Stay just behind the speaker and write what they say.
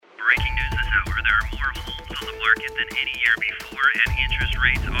market than any year before, and interest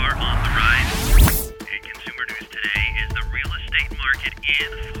rates are on the rise. In consumer news today, is the real estate market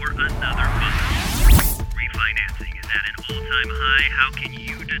in for another bust? Refinancing is at an all-time high. How can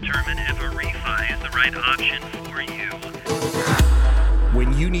you determine if a refi is the right option for you?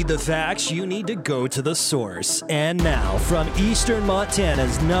 When you need the facts, you need to go to the source. And now, from Eastern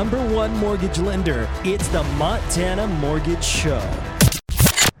Montana's #1 mortgage lender, it's the Montana Mortgage Show.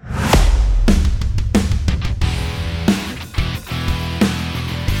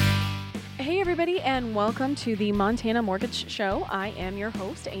 Hey everybody, and welcome to the Montana Mortgage Show. I am your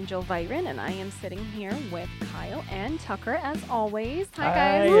host, Angel Viren, and I am sitting here with Kyle and Tucker as always. Hi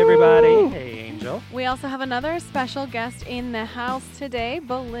guys. Hi everybody. Hey Angel. We also have another special guest in the house today,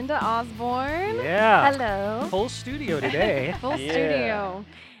 Belinda Osborne. Yeah. Hello. Full studio today. Full studio.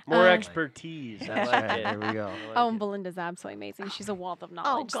 More expertise. I like it. There we go. Oh, and Belinda's absolutely amazing. She's a wealth of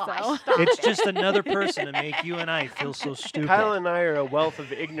knowledge. Oh, gosh. So. Stop It's it. just another person to make you and I feel so stupid. Kyle and I are a wealth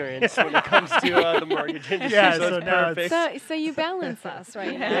of ignorance when it comes to the mortgage industry, Yeah, so so it's now perfect. So you balance us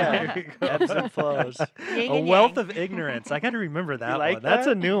right now. Yeah, There you go. ebbs and flows. Yin A and wealth yang. of ignorance. I got to remember that like one. That's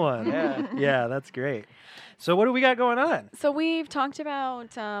that? a new one. Yeah. Yeah, that's great. So what do we got going on? So we've talked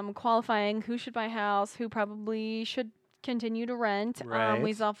about qualifying, who should buy a house, who probably should continue to rent. Right.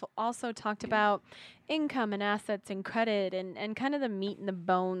 We've also talked about income and assets and credit and kind of the meat and the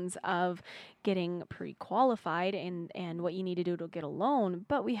bones of getting pre-qualified and what you need to do to get a loan.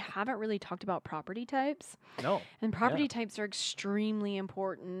 But we haven't really talked about property types. No. And property types are extremely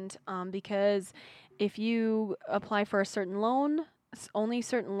important because if you apply for a certain loan, only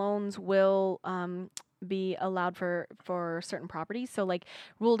certain loans will be allowed for certain properties. So like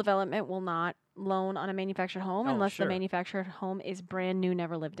rural development will not loan on a manufactured home unless sure. the manufactured home is brand new,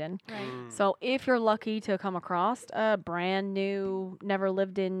 never lived in. Right. So if you're lucky to come across a brand new, never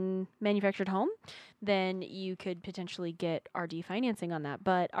lived in manufactured home, then you could potentially get RD financing on that.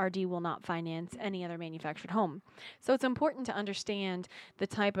 But RD will not finance any other manufactured home. So it's important to understand the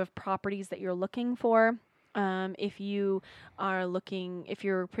type of properties that you're looking for. If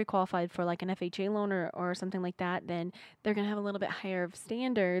you're pre-qualified for like an FHA loan or something like that, then they're going to have a little bit higher of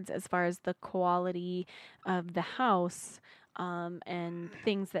standards as far as the quality of the house and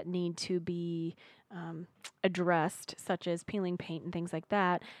things that need to be addressed, such as peeling paint and things like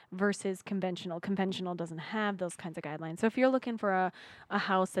that, versus conventional. Conventional doesn't have those kinds of guidelines. So if you're looking for a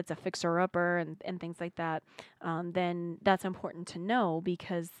house that's a fixer-upper and things like that, then that's important to know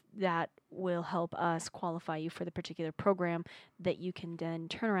because that will help us qualify you for the particular program that you can then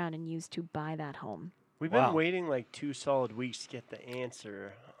turn around and use to buy that home. We've Wow. been waiting like 2 solid weeks to get the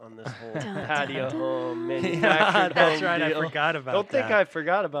answer on this whole Dun, patio dun, home, Yeah, manufactured that's home right. deal. I forgot about Don't that. think I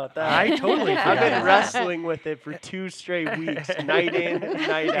forgot about that. I totally I've forgot. been about wrestling with it for 2 straight weeks, night in,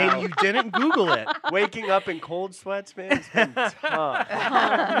 night that. out. And you didn't Google it. Waking up in cold sweats, man, it's been tough. Oh,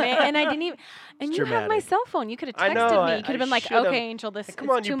 man, and I didn't even. And It's you have my dramatic. cell phone. You could have I texted know, me. I- You could have I been like, should've. "Okay, Angel, this Come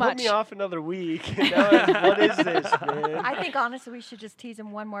is on, too you much." put me off another week. Now, what is this, man? I think honestly we should just tease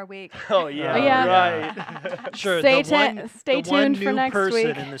him one more week. Oh yeah, Oh, yeah. right. Sure. Stay the one, stay the one tuned for new next person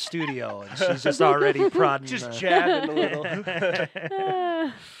week. in the studio, and she's just already prodding. Just jabbing a little.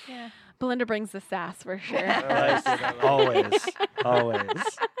 Ah. Yeah. Belinda brings the sass for sure. I like it. Always, always.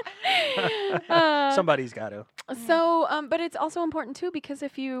 Somebody's got to. So, but it's also important too because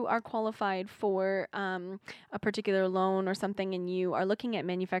if you are qualified for a particular loan or something and you are looking at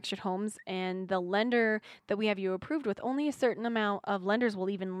manufactured homes and the lender that we have you approved with, only a certain amount of lenders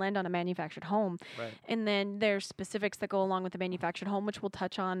will even lend on a manufactured home. Right. And then there's specifics that go along with the manufactured home, which we'll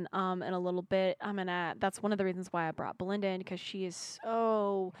touch on in a little bit. That's one of the reasons why I brought Belinda in because she is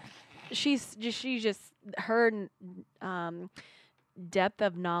she's just her depth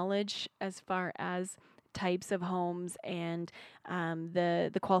of knowledge as far as types of homes and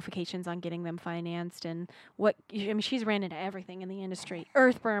the qualifications on getting them financed and she's ran into everything in the industry.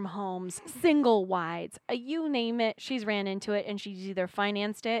 Earth berm homes, single wides, you name it, she's ran into it and she's either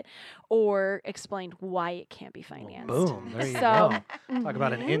financed it or explained why it can't be financed. Boom. There you So, go. Talk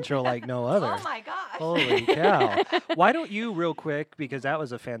about an intro like no other. Oh my gosh. Holy cow. Why don't you, real quick, because that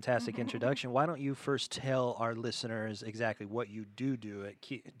was a fantastic introduction, why don't you first tell our listeners exactly what you do at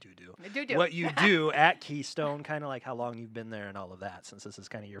what you do at Keystone, kind of like how long you've been there and all of that, since this is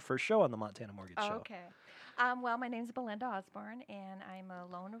kind of your first show on the Montana Mortgage Show. Okay. Well, my name's Belinda Osborne, and I'm a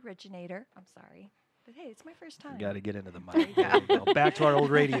loan originator. I'm sorry. But hey, it's my first time. You got to get into the mic. There you go. Back to our old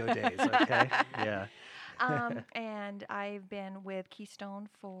radio days, okay? Yeah. And I've been with Keystone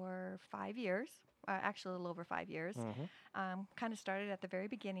for 5 years. Actually, a little over 5 years. Mhm. Kind of started at the very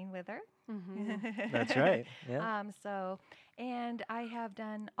beginning with her. Mhm. That's right. Yeah. And I have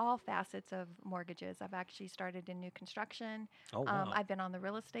done all facets of mortgages. I've actually started in new construction. Oh, wow. I've been on the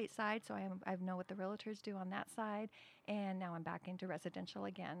real estate side, so I know what the realtors do on that side. And now I'm back into residential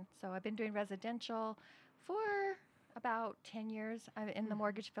again. So I've been doing residential for about 10 years. I'm in the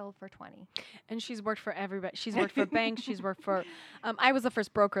mortgage field for 20. And she's worked for everybody. She's worked for banks. She's worked for, I was the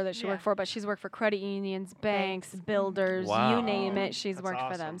first broker that she worked for, but she's worked for credit unions, banks, builders, Wow. you name it. She's That's worked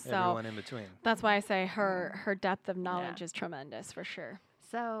for them. awesome. So Everyone in between. that's why I say her depth of knowledge is tremendous for sure.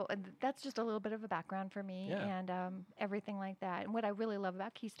 So that's just a little bit of a background for me Yeah. and everything like that. And what I really love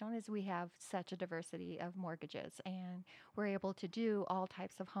about Keystone is we have such a diversity of mortgages, and we're able to do all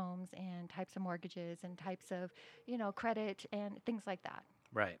types of homes and types of mortgages and types of, credit and things like that.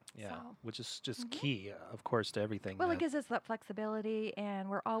 Right. Yeah. So- Which is just key, of course, to everything. Well, it that- gives us that flexibility, and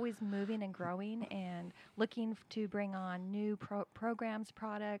we're always moving and growing and looking to bring on new programs,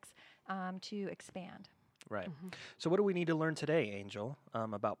 products to expand. Right. So, what do we need to learn today, Angel,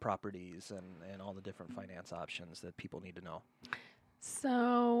 about properties and all the different finance options that people need to know?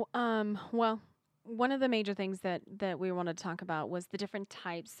 So, well, one of the major things that we wanted to talk about was the different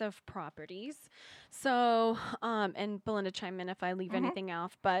types of properties. So, and Belinda, chime in if I leave anything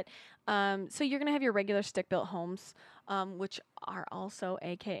off. But so you're gonna have your regular stick-built homes, which are also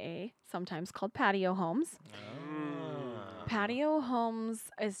AKA sometimes called patio homes. Patio homes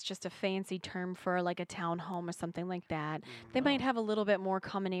is just a fancy term for like a townhome or something like that. They might have a little bit more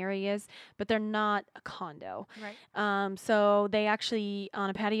common areas, but they're not a condo. Right. So they actually, on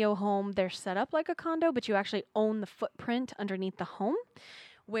a patio home, they're set up like a condo, but you actually own the footprint underneath the home,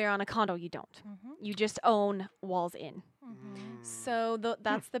 where on a condo you don't. You just own walls in. So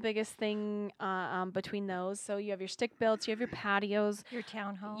that's the biggest thing between those. So you have your stick builts, you have your patios, Your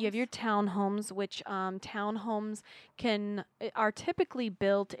townhomes. you have your townhomes, which townhomes are typically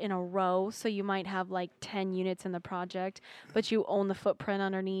built in a row. So you might have like 10 units in the project, but you own the footprint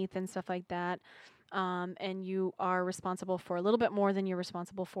underneath and stuff like that. And you are responsible for a little bit more than you're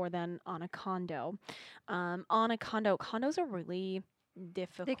responsible for than on a condo. On a condo, condos are really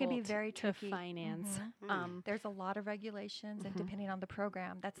difficult. They can be very to tricky. finance. There's a lot of regulations, and depending on the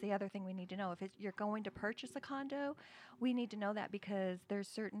program, that's the other thing we need to know. If you're going to purchase a condo, we need to know that, because there's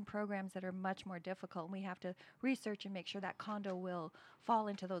certain programs that are much more difficult, and we have to research and make sure that condo will fall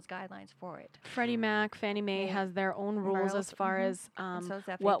into those guidelines for it. Freddie Mac, Fannie Mae Yeah. has their own rules Rules, as far as And so is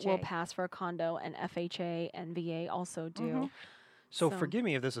what will FHA. pass for a condo, and FHA and VA also do. So, So- forgive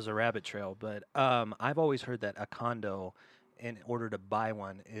me if this is a rabbit trail, but I've always heard that a condo, in order to buy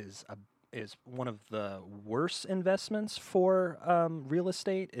one, is one of the worst investments for real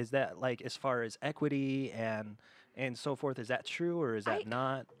estate. Is that, like, as far as equity and so forth? Is that true, or is that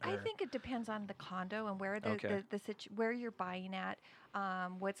not? I or- think it depends on the condo and where Okay. where you're buying at,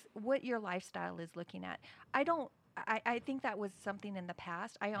 what your lifestyle is looking at. I think that was something in the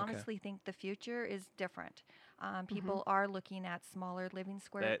past. I honestly think the future is different. People are looking at smaller living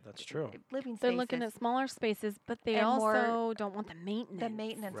That's true. living They're spaces. looking at smaller spaces, but they And more also don't want the maintenance. the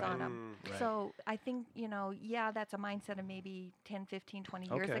maintenance Right. on them. Right. So I think, that's a mindset of maybe 10, 15, 20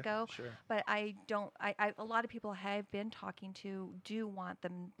 years Okay, ago. sure. But a lot of people I've been talking to do want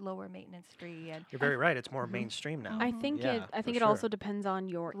them lower maintenance free. And You're very right. It's more mainstream now. I think Yeah, I think for it also sure. depends on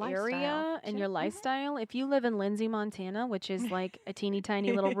your Lifestyle, area and too. your lifestyle. If you live in Lindsay, Montana, which is like a teeny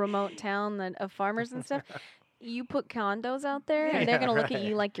tiny little remote town of farmers and stuff, you put condos out there and they're going to look at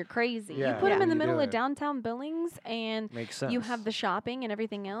you like you're crazy. Yeah, you put them yeah. in the You middle do of it. downtown Billings and Makes sense. you have the shopping and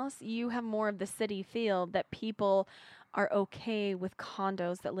everything else. You have more of the city feel that people are okay with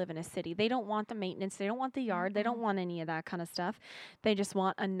condos that live in a city. They don't want the maintenance. They don't want the yard. They don't want any of that kind of stuff. They just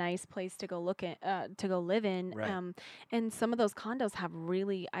want a nice place to go to go live in. Right. And some of those condos have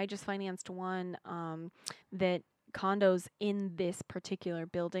I just financed one that condos in this particular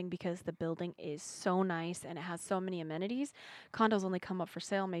building, because the building is so nice and it has so many amenities. Condos only come up for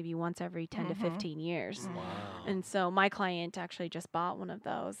sale maybe once every 10 to 15 years. Wow. And so my client actually just bought one of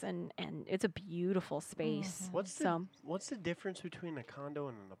those, and it's a beautiful space. What's the So what's the difference between a condo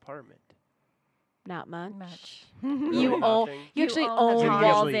and an apartment? not much. much. You Really own. nothing? You actually own the own condo.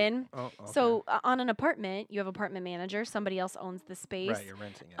 walls Usually- in. Oh, okay. So on an apartment, you have apartment manager. Somebody else owns the space. right, you're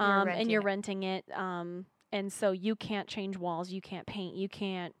renting it. And you're renting renting it. And so you can't change walls, you can't paint, you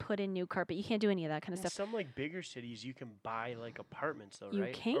can't put in new carpet, you can't do any of that kind of In stuff. some like bigger cities, you can buy like apartments, though, You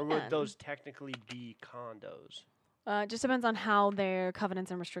right? Or would can. those technically be condos? It just depends on how their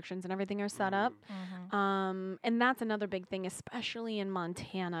covenants and restrictions and everything are set up. And that's another big thing, especially in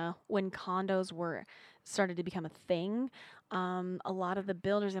Montana, when condos started to become a thing. A lot of the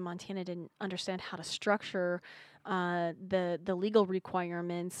builders in Montana didn't understand how to structure the legal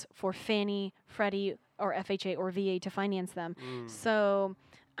requirements for Fannie, Freddie, or FHA or VA to finance them. Mm. So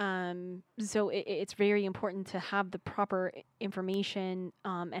it's very important to have the proper information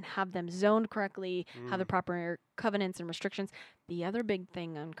and have them zoned correctly, have the proper covenants and restrictions. The other big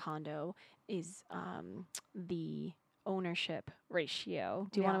thing on condo is the ownership ratio.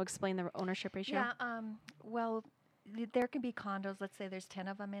 Do you want to explain the ownership ratio? Yeah. Well, there can be condos. Let's say there's 10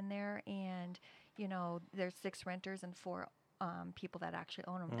 of them in there, and there's 6 renters and 4 people that actually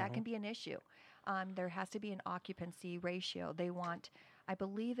own them. That can be an issue. There has to be an occupancy ratio. They want, I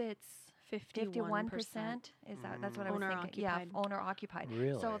believe it's 51%. That's what I was Owner thinking. occupied. Yeah, owner occupied.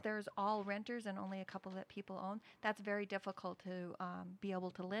 Really? So if there's all renters and only a couple that people own, that's very difficult to be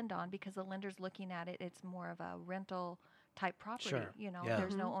able to lend on, because the lender's looking at it. It's more of a rental type property. Sure. Yeah.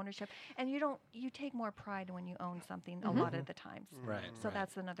 There's no ownership, and you take more pride when you own something a lot of the times. Right. So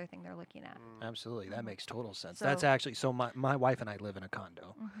that's another thing they're looking at. Absolutely. That makes total sense. So- That's actually, so my wife and I live in a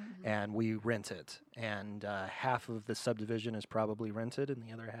condo, and we rent it. And half of the subdivision is probably rented, and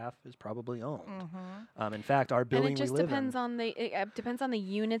the other half is probably owned. In fact, our building And it just we live depends in, on it depends on the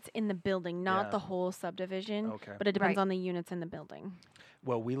units in the building, not Yeah. the whole subdivision. Okay. But it depends Right. on the units in the building.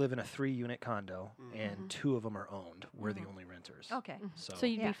 well, we live in a 3-unit condo, and 2 of them are owned. We're the only renters. Okay. So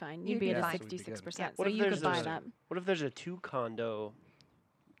you'd Yeah. be fine. You'd You'd be be at a fine. So we'd be good. 66%. What So if you there's could buy a- that. What if there's a 2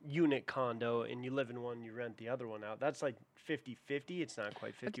 unit condo and you live in one, you rent the other one out? That's like 50-50. It's not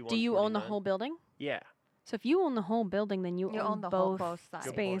quite 51. Do you own the 49. whole building? Yeah. So if you own the whole building, then you own the whole both sides.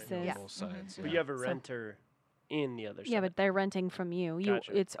 Good point. spaces. Yeah. Both sides. But you have a renter in the other side. Yeah, but they're renting from you.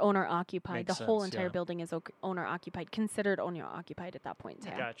 Gotcha. It's owner occupied. Makes The whole sense, entire yeah. building is owner occupied, considered owner occupied at that point in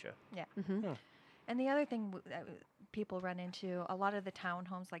time. Gotcha. And the other thing people run into, a lot of the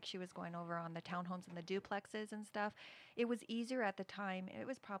townhomes, like she was going over on the townhomes and the duplexes and stuff, it was easier at the time. It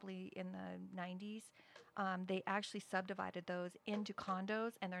was probably in the 90s. They actually subdivided those into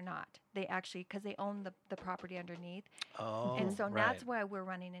condos, and they're not. They actually, because they own the property underneath. Oh, And so right. that's why we're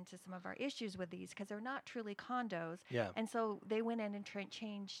running into some of our issues with these, because they're not truly condos. Yeah. And so they went in and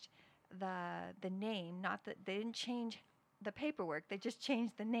changed the name. Not that they didn't change the paperwork, they just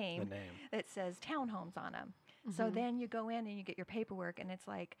changed the name. The name. That says townhomes on them. So then you go in and you get your paperwork, and it's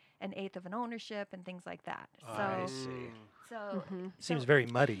like 1/8 of an ownership and things like that. So I see. so Seems so- very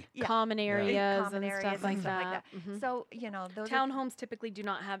muddy. yeah. Common areas common and areas stuff like that. So those are Townhomes typically do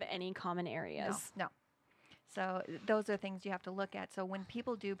not have any common areas. No. So those are things you have to look at. So when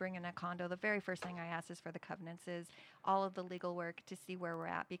people do bring in a condo, the very first thing I ask is for the covenants, is all of the legal work to see where we're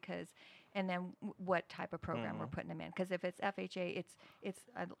at, and then what type of program we're putting them in. Because if it's FHA, it's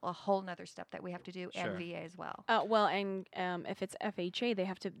a whole nother step that we have to do, Sure. and VA as well. Well, and if it's FHA, they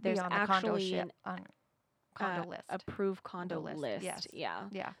have to. There's Be on the condo actually ship, on condo list. approved condo Condo list, list. yes. Yeah.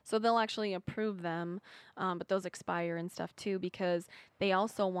 Yeah. So they'll actually approve them, but those expire and stuff too, because they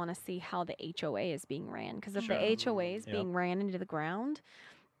also want to see how the HOA is being ran. Because if the HOA is Yep. being ran into the ground,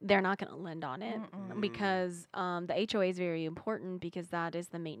 they're not going to lend on it, because the HOA is very important, because that is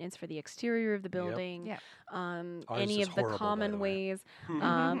the maintenance for the exterior of the building. Yeah. Ours Any is of the horrible, by common the way. ways,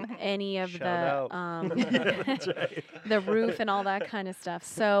 any of Shout the out. the roof and all that kind of stuff.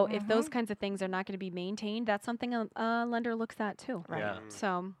 So if those kinds of things are not going to be maintained, that's something a lender looks at too. Right. Yeah.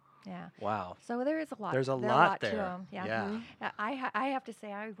 So Yeah. Wow. So there is a lot. There's a there lot to there. 'em, Yeah. Yeah. I have to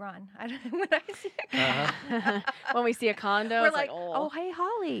say I run. When I see a Uh-huh. when we see a condo, we're it's like, like, oh, hey,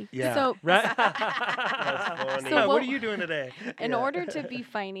 Holly. Yeah. So- right. That's funny. So what what- are you doing today? in Yeah. order to be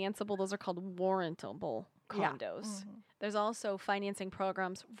financeable, those are called warrantable Yeah. condos. There's also financing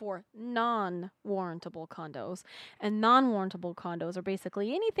programs for non-warrantable condos. And non-warrantable condos are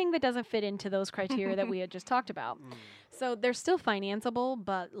basically anything that doesn't fit into those criteria that we had just talked about. So they're still financeable,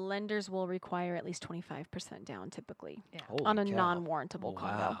 but lenders will require at least 25% down typically Holy on a cow. non-warrantable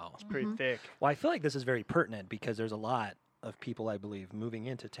condo. Wow. It's pretty thick. Well, I feel like this is very pertinent because there's a lot of people, I believe, moving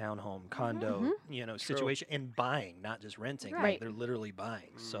into townhome, condo, situation and buying, not just renting. Right. They're literally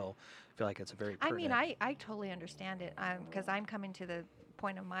buying. So I feel like it's a very I pertinent. mean, I totally understand it, because I'm coming to the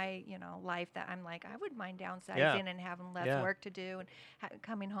point of my life that I'm like, I wouldn't mind downsizing and having less Yeah. work to do, and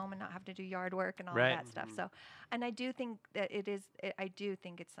coming home and not have to do yard work and all Right. that stuff. So, and I do think that I do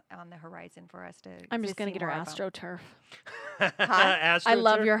think it's on the horizon for us to. I'm just going going to get her AstroTurf. Astro I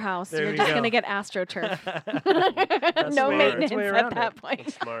love turf? your house. There You're we just go. going to get AstroTurf. That's No the way- maintenance that's the way at around that it. point.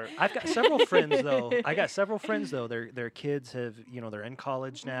 That's smart. I've got several friends though. Their kids have, they're in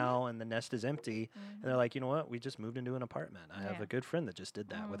college now, and the nest is empty. And they're like, you know what? We just moved into an apartment. I have Yeah. a good friend that just just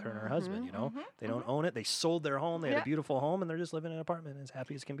did that with her and her husband. You know, they don't own it. They sold their home. They had a beautiful home, and they're just living in an apartment as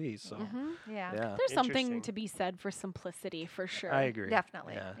happy as can be. So Yeah. There's something to be said for simplicity, for sure. I agree.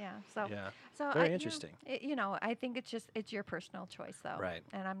 Definitely. Yeah. So Very interesting. I think it's your personal choice though. Right.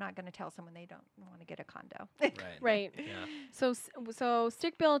 And I'm not going to tell someone they don't want to get a condo. Right. Yeah. So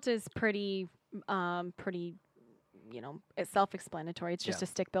stick built is pretty it's self-explanatory. It's just a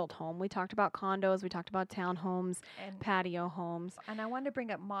stick-built home. We talked about condos. We talked about townhomes, And patio homes. And I wanted to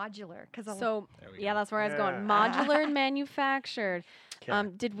bring up modular because that's where I was going. Modular and manufactured.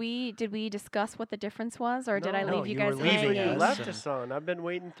 Did we discuss what the difference was, or did I No, leave you you guys were leaving hanging? You us. left us on. I've been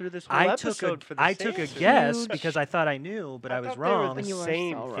waiting through this whole I episode for this I took a answer. guess Huge. because I thought I knew, but I was thought they were wrong. the You were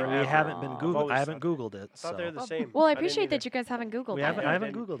same so forever. wrong. We haven't been I've Googled. always I haven't thought Googled it. I thought they were the same. Well, I didn't appreciate either. that you guys haven't Googled We it. haven't. I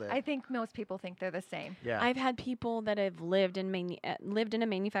haven't didn't. Googled it. I think most people think they're the same. Yeah. I've had people that have lived in a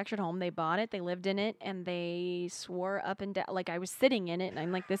manufactured home. They bought it, they lived in it, and they swore up and down. Like, I was sitting in it, and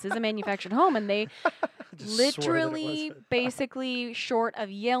I'm like, "This is a manufactured home," and they Just swore that it literally, wasn't. basically, short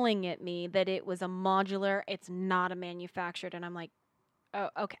of yelling at me that it was a modular, it's not a manufactured, and I'm like, "Oh,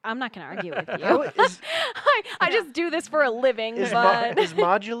 okay. I'm not going to argue with you. I just do this for a living, but Is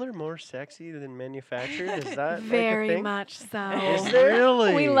modular more sexy than manufactured? Is that very like a thing? much so. Is there?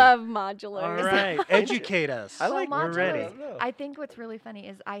 Really? We love modulars. All right. Educate us. I like We're modulars. ready. I think what's really funny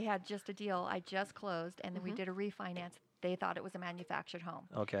is I had just a deal. I just closed, and then we did a refinance. They thought it was a manufactured home.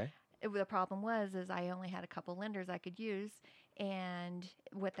 Okay. The problem was I only had a couple lenders I could use, and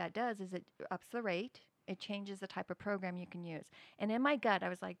what that does is it ups the rate. It changes the type of program you can use. And in my gut, I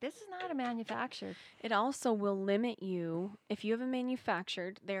was like, this is not a manufactured. It also will limit you. If you have a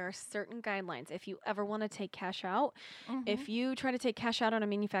manufactured, there are certain guidelines. If you ever want to take cash out, if you try to take cash out on a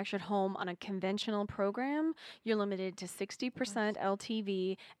manufactured home on a conventional program, you're limited to 60%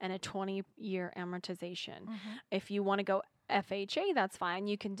 LTV and a 20-year amortization. If you want to go FHA, that's fine.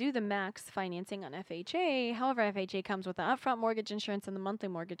 You can do the max financing on FHA. However, FHA comes with the upfront mortgage insurance and the monthly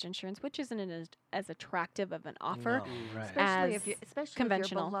mortgage insurance, which isn't as attractive of an offer. No, right. Especially as if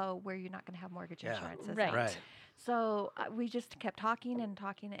conventional. you're below where you're not going to have mortgage Yeah. insurance. as Right. well. Right. So we just kept talking,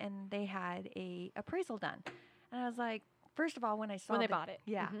 and they had a appraisal done. And I was like, first of all, when I saw When they bought it.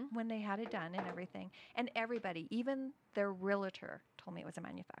 Yeah, when they had it done and everything. And everybody, even their realtor, told me it was a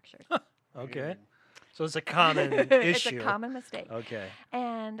manufactured. Okay. So it's a common issue. It's a common mistake. Okay.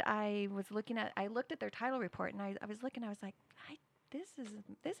 And I looked at their title report, and I was like, this is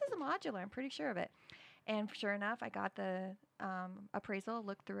a modular. I'm pretty sure of it. And sure enough, I got the appraisal,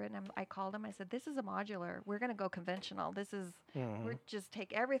 looked through it, and I called them. I said, this is a modular. We're going to go conventional. We're just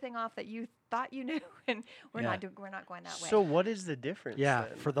take everything off that you thought you knew, and we're not going that way. So what is the difference? Yeah.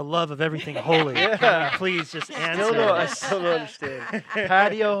 then? For the love of everything holy, can you please just answer. I still don't understand.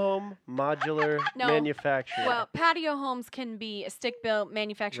 Patio home, modular, No. manufactured. Well, patio homes can be a stick-built,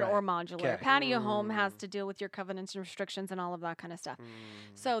 manufactured, or Right. modular. Okay. Patio home has to deal with your covenants and restrictions and all of that kind of stuff.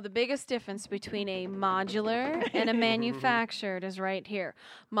 So the biggest difference between a modular and a manufactured is right here.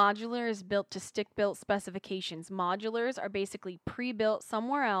 Modular is built to stick-built specifications. Modulars are basically pre-built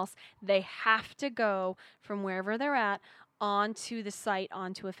somewhere else. They have to go from wherever they're at onto the site,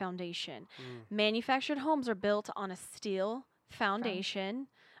 onto a foundation. Manufactured homes are built on a steel foundation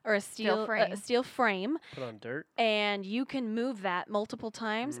or a steel frame, Put on dirt. and you can move that multiple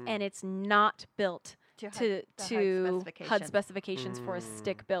times, and it's not built to HUD specifications for a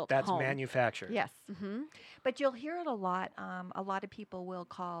stick-built That's home. manufactured. Yes. Mm-hmm. But you'll hear it a lot. A lot of people will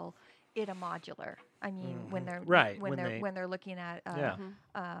call it a modular. I mean, when they're when they're looking at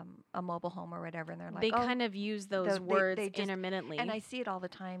a mobile home or whatever, and they're like, They kind of use those words intermittently. And I see it all the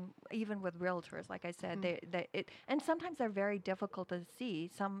time, even with realtors. Like I said, and sometimes they're very difficult to see.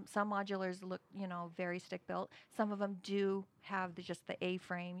 Some modulars look, very stick built. Some of them do have just the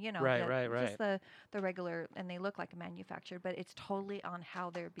A-frame, just the regular, and they look like a manufactured, but it's totally on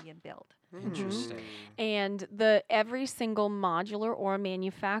how they're being built. Interesting. And every single modular or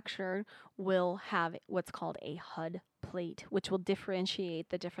manufactured will have what's called a HUD plate, which will differentiate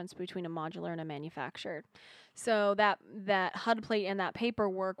the difference between a modular and a manufactured. So that HUD plate and that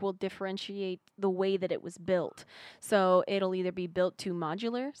paperwork will differentiate the way that it was built. So it'll either be built to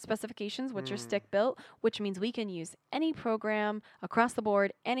modular specifications, which are stick built, which means we can use any program across the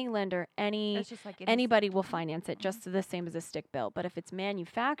board, any lender, It's just like anybody will finance it just the same as a stick built. But if it's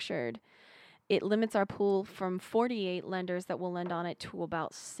manufactured, it limits our pool from 48 lenders that will lend on it to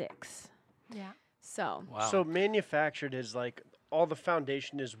about 6. Yeah. So Wow. So manufactured is like all the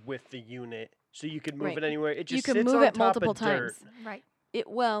foundation is with the unit, so you can move it anywhere. It just you can sits move on it top multiple of dirt. times. Right.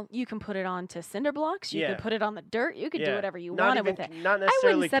 Well, you can put it onto cinder blocks. You Yeah. could put it on the dirt. You could do Yeah. whatever you Not wanted even with it. Not I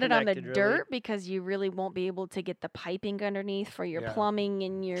necessarily wouldn't set it on the connected, dirt really. because you really won't be able to get the piping underneath for your Yeah. plumbing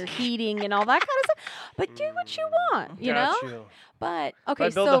and your heating and all that kind of stuff. But do what you want, you know. Got you. But If okay, I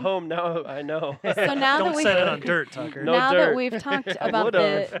build so a home now, I know. so now Don't that we set it on dirt, Tucker. No now dirt. that we've talked about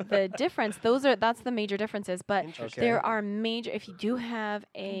Would've. the difference, that's the major differences. But Interesting. there are major. If you do have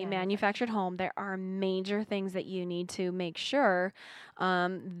a Yeah. manufactured home, there are major things that you need to make sure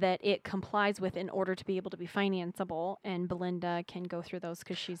that it complies with in order to be able to be financeable. And Belinda can go through those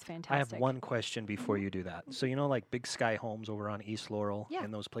because she's I fantastic. have one question before you do that. So like Big Sky Homes over on East Laurel Yeah.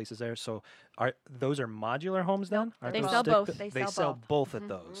 and those places there. So those are modular homes then? Nope, Aren't they those sell stick- both. They They sell sell both. both of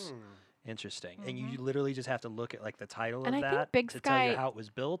those. Interesting. And you literally just have to look at like the title And of I think that Big to tell you Sky- how it was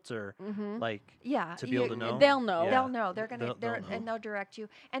built, or like Yeah, to be able to you- know. They'll know. Yeah. They'll know. They're gonna. They'll They're know. and they'll direct you.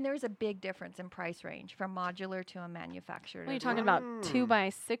 And there's a big difference in price range from modular to a manufactured. Well, you're talking about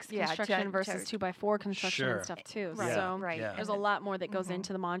 2x6 Yeah, construction to- versus 2x4 construction Sure. and stuff too. Right. So Right. Yeah. there's a lot more that goes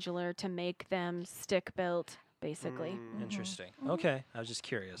into the modular to make them stick built, basically. Interesting. Okay. I was just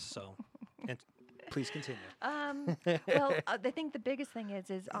curious. So and please continue. Well, I think the biggest thing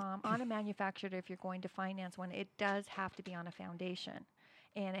is on a manufactured, if you're going to finance one, it does have to be on a foundation,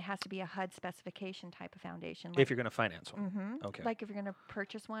 and it has to be a HUD specification type of foundation. If you're going to finance one. Okay. Like if you're going to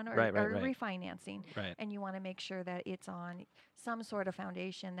purchase one or, Right, right, or right. refinancing, Right. and you want to make sure that it's on some sort of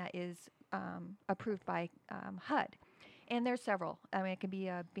foundation that is approved by HUD. And there's several. I mean, it can be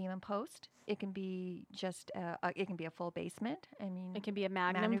a beam and post. It can be just it can be a full basement. I mean, It can be a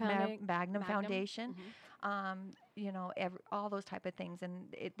magnum, Magnum foundation. All those type of things,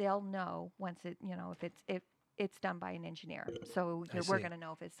 and they'll know once if it's done by an engineer. So we're see. going to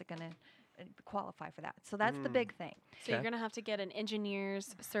know if it's going to qualify for that. So that's the big thing. So you're Okay. going to have to get an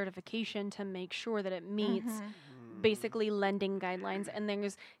engineer's certification to make sure that it meets basically lending guidelines. And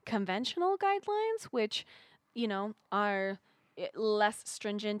there's conventional guidelines, which, are less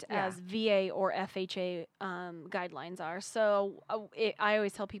stringent Yeah. as VA or FHA guidelines are. So I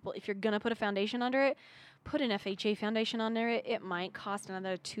always tell people, if you're going to put a foundation under it, put an FHA foundation under it. It might cost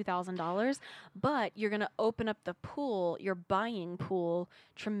another $2,000, but you're going to open up the pool, your buying pool,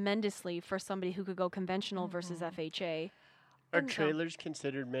 tremendously for somebody who could go conventional versus FHA. Are And so- trailers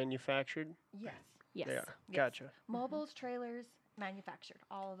considered manufactured? Yes. Yes. They are. Yes. Gotcha. Mobiles, trailers, manufactured.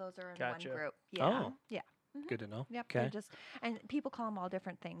 All of those are in Gotcha. one group. Yeah. Oh. Yeah. Good to know. Yep. they're Okay. just and people call them all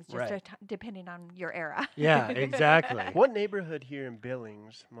different things, just Right. depending on your era. Yeah, exactly. What neighborhood here in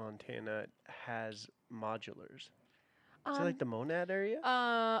Billings, Montana, has modulars? Is it like the Monad area?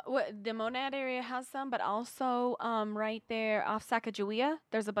 The Monad area has some, but also right there off Sacagawea,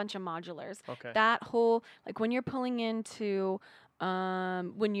 there's a bunch of modulars. Okay. That whole, like when you're pulling into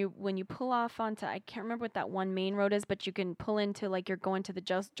when you pull off onto, I can't remember what that one main road is, but you can pull into, like, you're going to the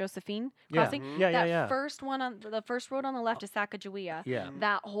Josephine Yeah. crossing. Yeah, that yeah. first one on the first road on the left is Sacagawea. Yeah.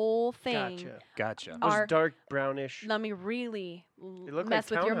 That whole thing. Gotcha. Gotcha. Those are- dark brownish. Let me really look mess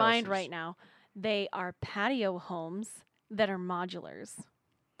like with your mind townhouses. right now. They are patio homes that are modulars.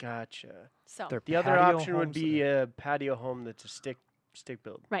 Gotcha. So They're The other patio option would homes be a patio home that's a stick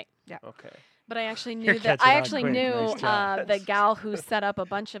build. right. Yeah. Okay. But I actually You're knew that catching I on actually quick. knew Nice job. the gal who set up a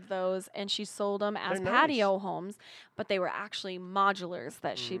bunch of those, and she sold them as They're nice. patio homes, but they were actually modulars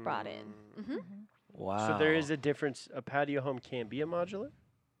that she brought in. Mm. Wow. So there is a difference. A patio home can be a modular?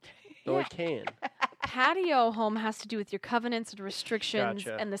 No, it can. Patio home has to do with your covenants and restrictions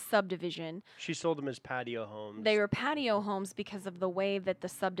Gotcha. and the subdivision. She sold them as patio homes. They were patio homes because of the way that the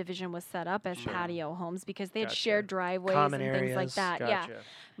subdivision was set up as Sure. patio homes, because they had Gotcha. shared driveways Common and things like areas. that. Yeah. Gotcha.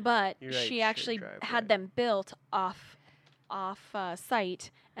 But You're right, she shared actually driveway. had them built off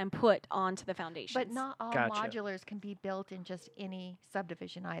site and put onto the foundations. But not all Gotcha. modulars can be built in just any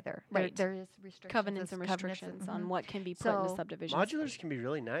subdivision either. Right. There is restrictions. covenants as and covenants restrictions mhm. on what can be put in the So, subdivisions. Modulars can be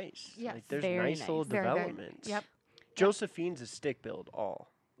really nice. Yes. Like there's Very nice little nice. Very, very- developments. Yep. Josephine's a stick build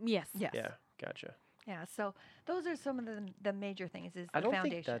all. Yes. Yes. Yeah. Gotcha. Yeah. So those are some of the major things. Is I the don't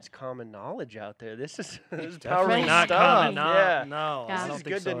foundation. think that's common knowledge out there. This is Definitely powerful not stuff. common. No, yeah. no. Yeah. I This don't is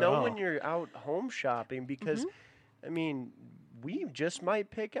think good so to at know all. when you're out home shopping because, I mean, we just might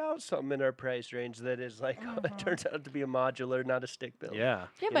pick out something in our price range that is like it turns out to be a modular, not a stick build. Yeah.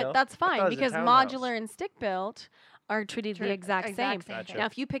 Yeah, You but know? that's I thought fine it was a because townhouse. modular and stick built are treated the True. exact same. Exact same Gotcha. Now,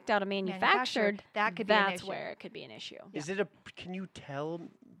 if you picked out a manufactured, that could be an that's issue. where it could be an issue. Is it can you tell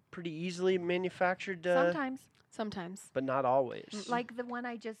pretty easily manufactured? Sometimes, Sometimes. But not always. like the one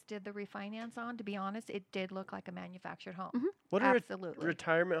I just did the refinance on. To be honest, it did look like a manufactured home. What are Absolutely.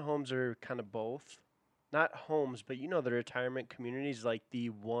 retirement homes are kind of both? Not homes, but you know the retirement communities like the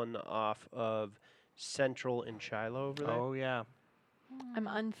one off of Central and Shiloh over there. Oh yeah. I'm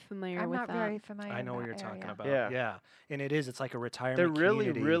unfamiliar I'm with not that. very familiar. I in know what that you're talking area. about. Yeah. Yeah. And it is. It's like a retirement They're really,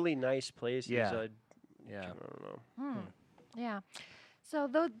 community. really nice places. Yeah. I Yeah. don't know. Yeah. So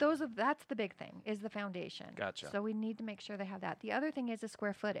that's the big thing is the foundation. Gotcha. So we need to make sure they have that. The other thing is the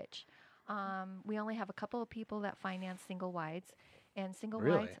square footage. We only have a couple of people that finance single wides, and single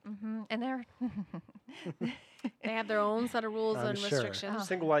Really? wides, and they're They have their own set of rules I'm and sure. restrictions.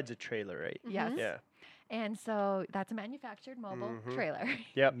 Single wide's a trailer, right? yes, Yeah. and so that's a manufactured mobile trailer.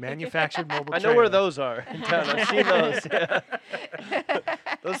 Yep. Manufactured mobile I know where trailer. those are in town. I've seen those.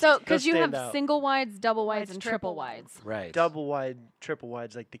 Those So, those because you have stand out. single wides, double wides, Wides, and triple triple wides. Right. Double wide, triple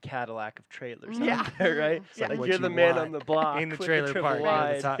wide's like the Cadillac of trailers Yeah. out there, right? like Like what you're you the man want on the block in the with trailer triple park. wide.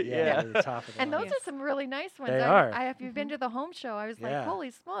 Near the top, yeah, near the top of the And line. those are some really nice ones. They are. If you've been to the home show, I was Yeah. like, holy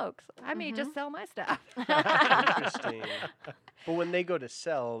smokes, I may just sell my stuff. Interesting. But when they go to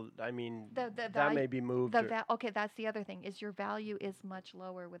sell, I mean, The that value- may be moved. Okay, that's the other thing is your value is much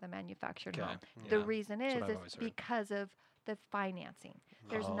lower with a manufactured Okay, home. The yeah, reason that's is what I've always heard. because of the financing.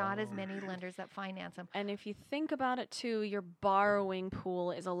 There's not as many lenders that finance them. And if you think about it too, your borrowing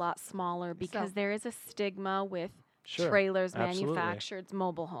pool is a lot smaller because So- there is a stigma with Sure, trailers, absolutely. manufactured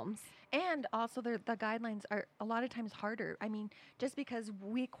mobile homes. And also, the guidelines are a lot of times harder. I mean, just because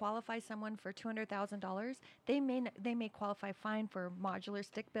we qualify someone for $200,000, they may qualify fine for modular,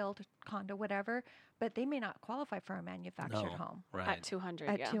 stick-built, condo, whatever, but they may not qualify for a manufactured No, home At right. 200,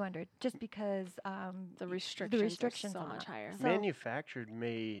 at yeah. 200, just because The restrictions, restrictions are so on much it. higher. So- Manufactured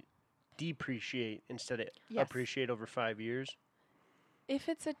may depreciate instead of Yes. appreciate over 5 years. If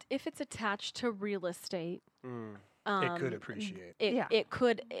it's attached to real estate, It could appreciate.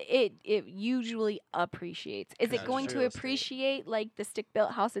 it usually appreciates. Is it Gotcha. going to Real estate. appreciate like the stick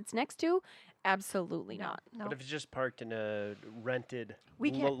built house it's next to? Absolutely no, not. no. But if it's just parked in a rented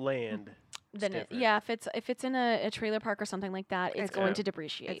We can't- land, Then different. if it's in a trailer park or something like that, it's It's going gonna- to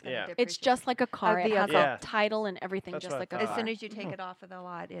depreciate. It's gonna Yeah. It's depreciate. just like a car. It the has Yeah. a title and everything, That's just what I like a thought. As car. soon as you take it off of the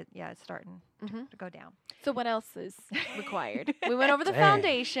lot, it's starting Mhm. to go down. So what else is required? We went over the Dang.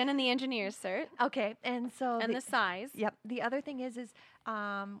 foundation and the engineer's cert Okay, and so and the size. Yep. The other thing is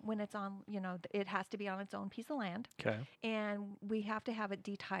when it's on, it has to be on its own piece of land, Okay. and we have to have it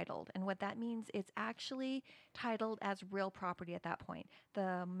detitled. And what that means, it's actually titled as real property at that point.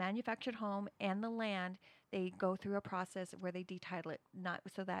 The manufactured home and the land, they go through a process where they detitle it, not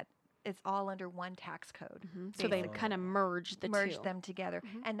so that it's all under one tax code. So they basically. kind of merge the merge two. them together,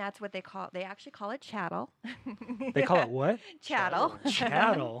 and that's what they actually call it chattel. They call it what? Chattel.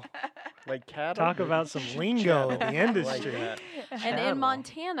 Chattel. like cattle. Talk about some lingo in the Like industry. that. And Chattel. in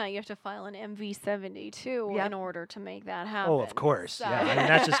Montana, you have to file an MV72 Yep. in order to make that happen. Oh, of course. So- Yeah. I mean,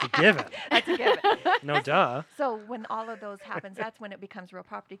 that's just a given. That's a given. No duh. So when all of those happens, that's when it becomes real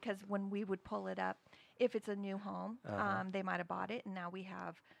property. Because when we would pull it up, if it's a new home, they might have bought it, and now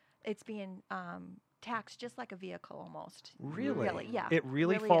it's being taxed just like a vehicle almost. Really? Yeah. It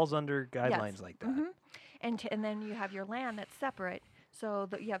really falls under guidelines like that. Mhm. And then you have your land that's separate. So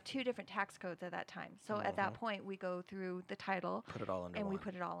you have two different tax codes at that time. So at that point, we go through the title Put it all under and one. we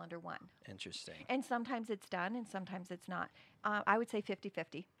put it all under one. Interesting. And sometimes it's done and sometimes it's not. I would say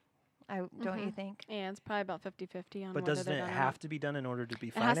 50-50. Don't you think? Yeah, it's probably about 50-50 on But whether doesn't they're it done or have not. to be done in order to be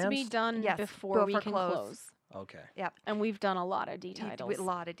It financed? has to be done Yes, before we before can close. close. Okay. Yep. And we've done a lot of A detitles.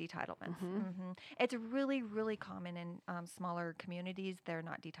 lot of detitlements. It's really, really common in smaller communities. They're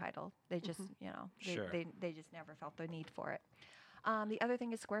not detitled. They just, Sure. they just never felt the need for it. The other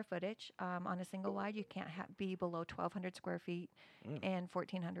thing is square footage. On a single wide, you can't be below 1,200 square feet and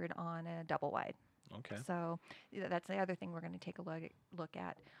 1,400 on a double wide. Okay. So that's the other thing we're going to take a look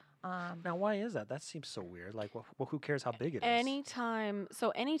at. Now, why is that? That seems so weird. Like, well, who cares how big it is? Anytime,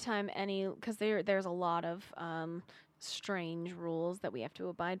 because there's a lot of strange rules that we have to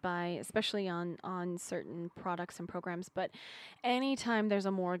abide by, especially on certain products and programs. But anytime there's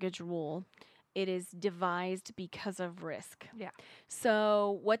a mortgage rule, it is devised because of risk. Yeah.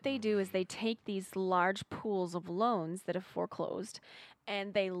 So what they do is they take these large pools of loans that have foreclosed,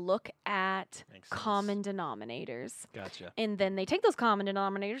 and they look at Makes sense. common denominators. Gotcha. And then they take those common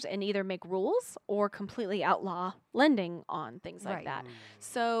denominators and either make rules or completely outlaw lending on things like Right. that.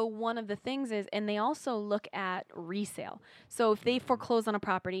 So one of the things is, and they also look at resale. So if they foreclose on a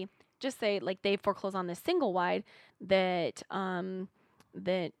property, just say like they foreclose on this single wide that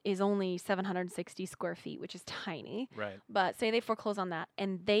is only 760 square feet, which is tiny. Right. But say they foreclose on that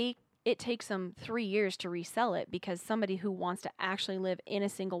and they it takes them 3 years to resell it because somebody who wants to actually live in a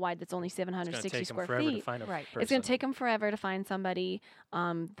single wide that's only It's going to 760 take them square forever to feet. find a Right. person. It's going to take them forever to find somebody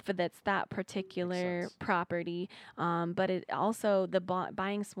that's that particular sense. property. But it also the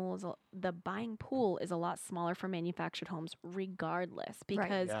buying pool is a lot smaller for manufactured homes, regardless,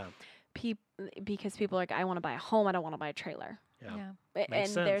 because Yeah. because people are like, I want to buy a home, I don't want to buy a trailer. Yeah. And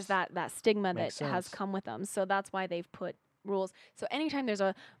Makes there's sense. that stigma Makes that has sense. come with them. So that's why they've put rules. So anytime there's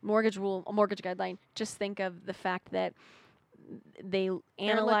a mortgage rule, a mortgage guideline, just think of the fact that they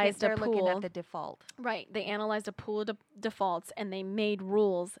analyzed they're a looking pool. at the default. Right. They analyzed a pool of defaults and they made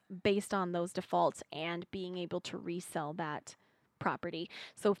rules based on those defaults and being able to resell that property.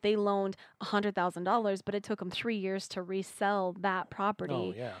 So if they loaned $100,000, but it took them 3 years to resell that property,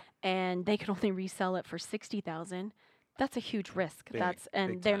 Oh, yeah. and they could only resell it for $60,000, that's a huge risk. Big,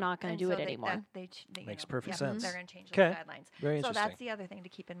 And big they're time. not going And to do so it anymore. they Makes you know, perfect sense. They're going to change those 'Kay. guidelines. Very So interesting. that's the other thing to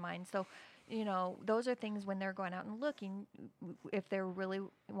keep in mind. So, those are things when they're going out and looking, if they're really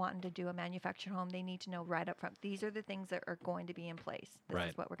wanting to do a manufactured home, they need to know right up front. These are the things that are going to be in place. This Right.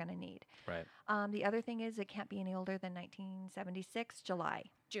 is what we're going to need. Right. The other thing is it can't be any older than 1976, July.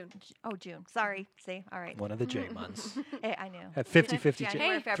 June. June. Sorry. See? All right. One of the J months. Hey, I knew. At 50-50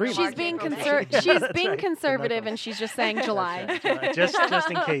 January, Hey, February, she's March, being April, May. she's being right. conservative, Knuckles. and she's just saying July. That's right. Just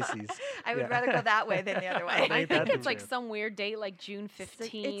in cases. I would Yeah. rather go that way than the other way. I Ain't think that the it's like truth? some weird date, like June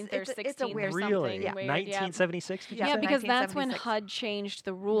 15th or it's a 16th weird or something. Really? Yeah. Weird, 1976? did you Yeah, Yeah, say? because that's when 1976. HUD changed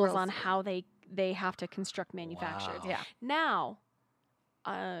the rules on Rules. how they have to construct manufactured. Wow. Yeah. Now,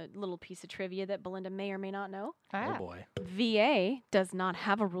 a little piece of trivia that Belinda may or may not know: Oh, boy. VA does not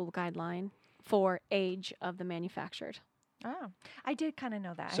have a rule guideline for age of the manufactured. Oh, I did kind of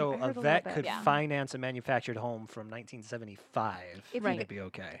know that. So I a heard little vet bit. could Yeah. finance a manufactured home from 1975. If you Right. It'd be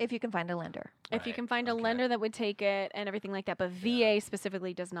okay. if you can find a lender. If you Right, can find a okay. lender that would take it and everything like that, but VA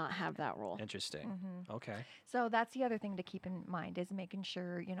specifically does not have that rule. Interesting. Mm-hmm. Okay. So that's the other thing to keep in mind is making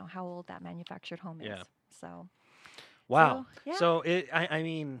sure how old that manufactured home Yeah. is. So Wow. yeah. So I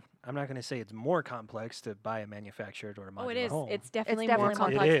mean, I'm not going to say it's more complex to buy a manufactured or a modular Oh, it is. home. It's definitely definitely more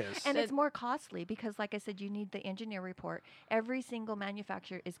more complex. It is. and it's more costly because, like I said, you need the engineer report. Every single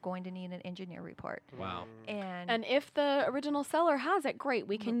manufacturer is going to need an engineer report. Wow. And if the original seller has it, great,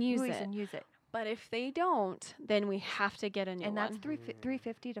 we can use it. And use it. But if they don't, then we have to get a new And that's one.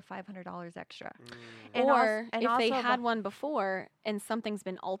 $350 to $500 extra. Mm. And Or and if they also had the- one before and something's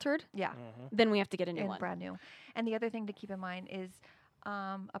been altered, yeah, then we have to get a new and one. brand new. And the other thing to keep in mind is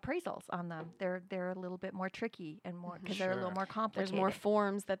appraisals on them. They're a little bit more tricky and more because they're a little Sure. more complicated. There's more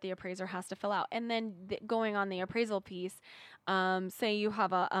forms that the appraiser has to fill out. And then going on the appraisal piece, say you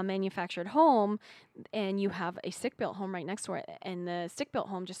have a manufactured home and you have a stick-built home right next to it, and the stick-built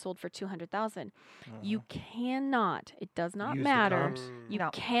home just sold for $200,000. You cannot, it does not Use the matter, comps? you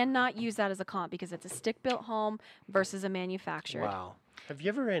No. cannot use that as a comp because it's a stick-built home versus a manufactured. Wow. Have you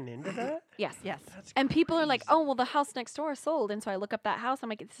ever ran into that? Yes. Yes. That's And people are like, crazy. oh, well, the house next door sold. And so I look up that house. I'm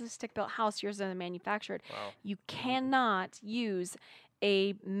like, this is a stick built house. Yours is a manufactured. Wow. You cannot use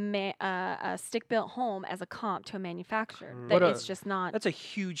a stick built home as a comp to a manufactured. Mm. That What it's just not. That's a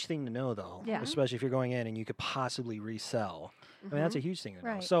huge thing to know, though. Yeah. Especially if you're going in and you could possibly resell. I mean, that's a huge thing to know.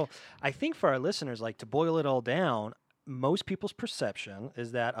 Right. So I think for our listeners, like to boil it all down, most people's perception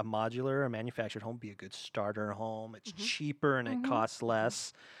is that a modular or manufactured home be a good starter home. It's cheaper and it costs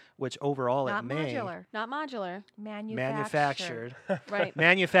less, which overall Not it may. modular. Not modular. Manufactured. Right.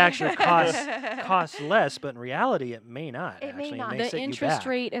 Manufactured costs less, but in reality, it may not. It may actually. not. It may The set you interest back.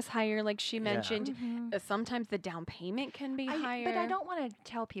 rate is higher, like she Yeah. mentioned. Sometimes the down payment can be higher. But I don't want to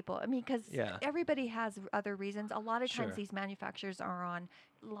tell people. I mean, because Yeah. everybody has other reasons. A lot of times Sure. these manufacturers are on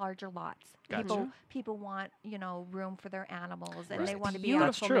larger lots. Gotcha. People want room for their animals, and Right. they want to be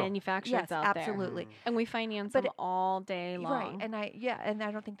Beautiful true. manufacturers Yes, out absolutely. there. And we finance But them all day long. Right, and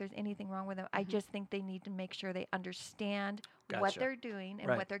I don't think there's anything wrong with them. I just think they need to make sure they understand what Gotcha. they're doing and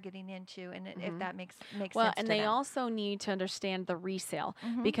Right. what they're getting into, and if that makes Well, sense and to they them. also need to understand the resale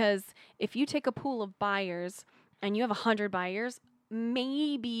Mm-hmm. because if you take a pool of buyers and you have 100 buyers,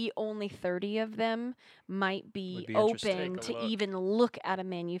 maybe only 30 of them might be, Would be interested. open Take a to look. even look at a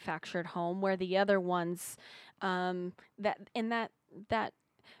manufactured home, where the other ones that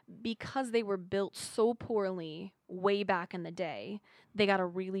because they were built so poorly way back in the day, they got a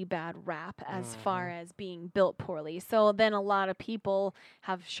really bad rap as far as being built poorly. So then a lot of people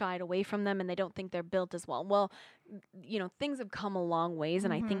have shied away from them and they don't think they're built as well. Well, things have come a long ways,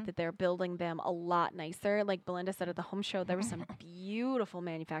 and I think that they're building them a lot nicer. Like Belinda said at the home show, there were some beautiful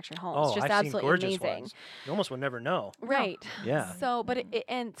manufactured homes, just I've absolutely seen gorgeous amazing. ones. You almost would never know. Right. Yeah. So, but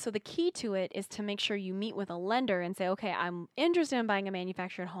so the key to it is to make sure you meet with a lender and say, okay, I'm interested in buying a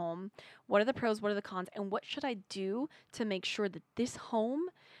manufactured home. What are the pros? What are the cons? And what should I do to make sure that this home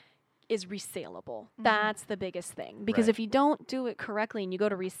is resaleable? That's the biggest thing. Because if you don't do it correctly and you go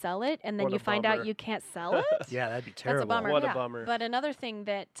to resell it and then What you a find bummer. out you can't sell it, Yeah, that'd be that's terrible. a bummer. What a bummer. But another thing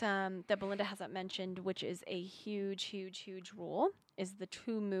that that Belinda hasn't mentioned, which is a huge, huge, huge rule, is the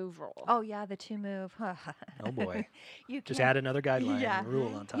 2-move rule. Oh yeah, the 2-move. Oh boy. You Just can't- add another guideline Yeah.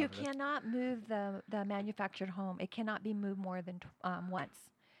 rule on top You of it. cannot move the manufactured home. It cannot be moved more than once.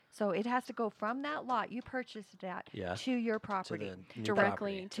 So it has to go from that lot you purchased at Yeah. to your To property. the new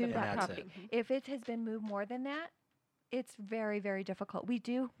Directly property. to And that that's property. If it has been moved more than that, it's very, very difficult. We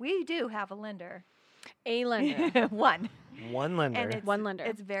do have a lender. A lender. One. One lender. And it's, One lender.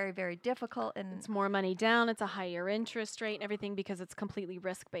 It's very, very difficult. And It's more money down. It's a higher interest rate and everything because it's completely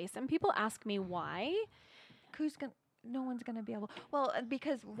risk based. And people ask me why. no one's going to be able. Well,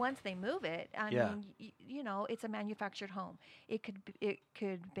 because once they move it, I Yeah. mean, it's a manufactured home. It could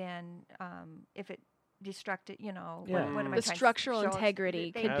been if it destructed. Yeah. What am I The trying to structural show us? integrity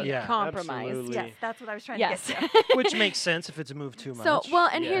They- could be Yeah, compromised. absolutely. Yes, that's what I was trying Yes. to get to. Which makes sense if it's moved too much. So, well,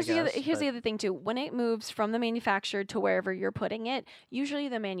 and Yeah, here's I the other guess, here's the but- other thing too. When it moves from the manufactured to wherever you're putting it, usually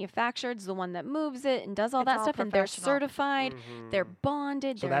the manufactured's the one that moves it and does all It's that all stuff, and they're professional. certified, they're Mhm.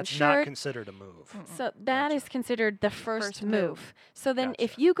 bonded, So they're that's not insured. considered a move. So that is considered the first First move. move. So then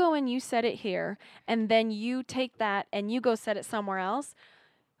if Gotcha. you go and you set it here and then you take that and you go set it somewhere else,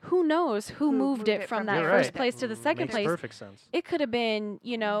 who knows who moved it from that You're first right. place to the second Makes place. perfect sense. It could have been,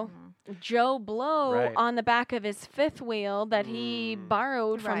 Joe Blow Right. on the back of his fifth wheel that he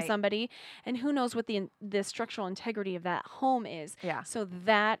borrowed from Right. somebody, and who knows what the structural integrity of that home is. Yeah. So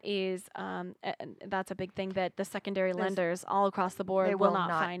that is that's a big thing that the secondary There's- lenders all across the board They will will not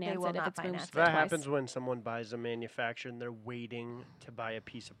not- finance they will it if not it's moved finance it. twice. That happens when someone buys a manufacturer and they're waiting to buy a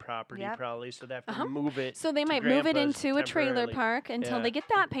piece of property, Yep. probably, so they have to move it. So they to might move it grandpa's into a trailer temporarily. park until Yeah. they get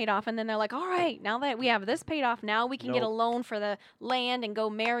that paid off, and then they're like, all right, now that we have this paid off, now we can get a Nope. loan for the land and go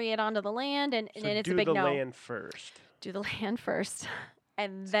marry it onto the land, and So then it's do a big the no. land first. Do the land first.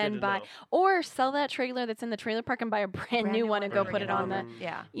 And It's then good to buy, know. or sell that trailer that's in the trailer park and buy a brand new one and go bring put it on the, over.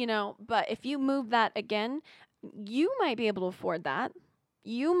 Yeah. But if you move that again, you might be able to afford that.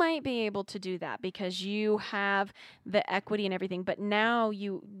 You might be able to do that because you have the equity and everything. But now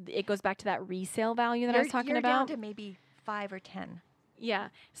it goes back to that resale value that I was talking you're about. down to maybe 5 or 10 Yeah.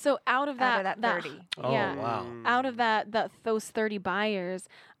 So out of out that, of that 30. Oh, yeah. wow. Out of those 30 buyers,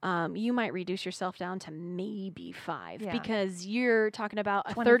 you might reduce yourself down to maybe 5 Yeah. because you're talking about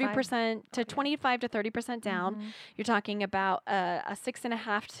a 25. 30% to 25 to 30% down. Mhm. You're talking about a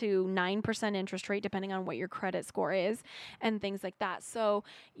 6.5 to 9% interest rate, depending on what your credit score is, and things like that. So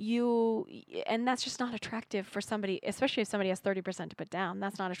and that's just not attractive for somebody, especially if somebody has 30% to put down.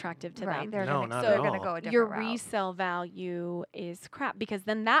 That's not attractive to Right. them. They're No, gonna, not they're at gonna all. go a different Your route. resale value is crap because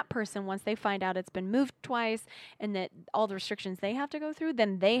then that person, once they find out it's been moved twice and that all the restrictions they have to go through,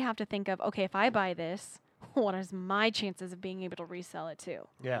 then they have to think of, okay, if I buy this, what is my chances of being able to resell it too?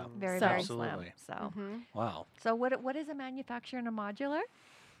 Yeah. Very, So- very slim. Absolutely. So, Wow. so what is a manufacturer and a modular?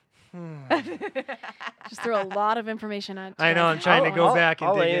 Just throw a lot of information at I you know. guys. I'm trying to go I'll- back and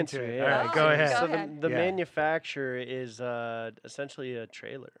I'll dig answer into it. it, All yeah. right, go Oh, ahead. go So ahead. the Yeah. manufacturer is essentially a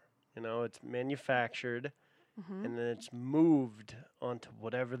trailer. It's manufactured Mhm. and then it's moved onto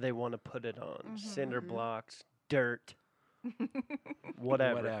whatever they want to put it on. Cinder blocks, dirt,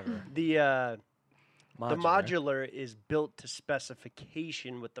 whatever. The modular is built to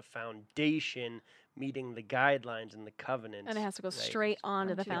specification with the foundation meeting the guidelines and the covenants. And it has to go right? straight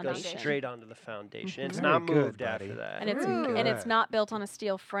onto the Onto the It goes foundation. straight onto the foundation. It's Very not good, moved buddy. after that. And it's Ooh. and it's Good. not built on a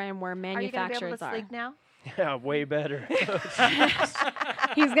steel frame where Are you going to be able manufacturers to are. sleep now? Yeah, way better.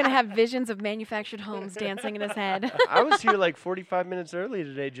 He's gonna have visions of manufactured homes dancing in his head. I was here like 45 minutes early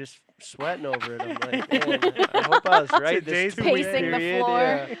today, just sweating over it. I'm like, man, I hope I was right. Today's This 2-week pacing the period, floor.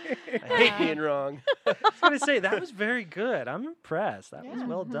 yeah. I hate being wrong. I was going to say, that was very good. I'm impressed. That was Yeah.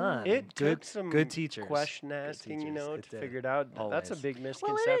 well done. It good, took some good teachers. question asking, teachers. to It did. figure it out. That's a Always. big Well,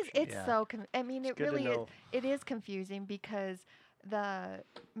 misconception. it is. It's Yeah. so. I mean, It's it good to really is. know. It is confusing because the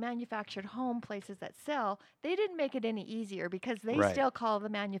manufactured home places that sell, they didn't make it any easier because they Right. still call the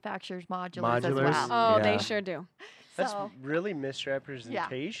manufacturers modulars as Modulars? well. Oh, Yeah. they sure do. That's So really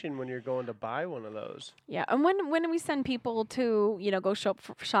misrepresentation when you're going to buy one of those. Yeah, and when we send people to go shop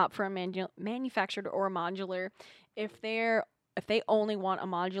for a manufactured or a modular, if they're if they only want a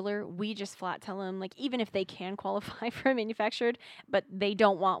modular, we just flat tell them, like, even if they can qualify for a manufactured, but they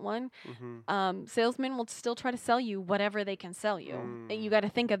don't want one, salesmen will still try to sell you whatever they can sell you. And you got to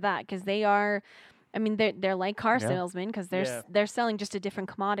think of that, because they are, I mean, they're like car salesmen, because they're selling just a different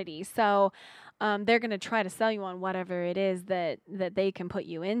commodity. So they're going to try to sell you on whatever it is that they can put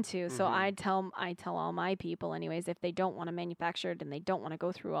you into. So I tell all my people, anyways, if they don't want a manufactured and they don't want to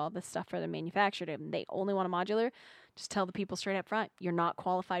go through all this stuff for the manufactured and they only want a modular, just tell the people straight up front, you're not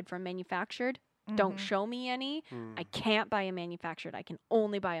qualified for a manufactured. Don't show me any. I can't buy a manufactured. I can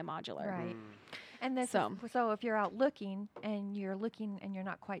only buy a modular. Right. And this so if you're out looking and you're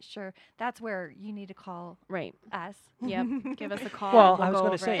not quite sure, that's where you need to call us. Yep. Give us a call. Well, we'll I was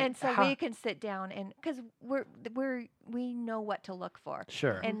going to say, and so we can sit down and because we know what to look for.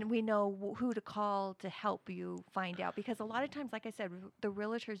 Sure. And we know who to call to help you find out, because a lot of times, like I said, the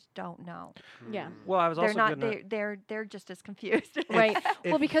realtors don't know. Yeah. Well, I was also they're just as confused. Right.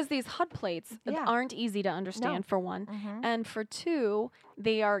 Well, because these HUD plates aren't easy to understand, for one, and for two,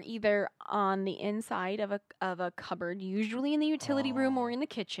 they are either on the inside of a cupboard, usually in the utility room or in the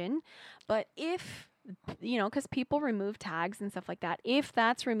kitchen. But if because people remove tags and stuff like that. If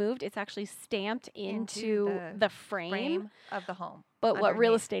that's removed, it's actually stamped into the frame of the home. But what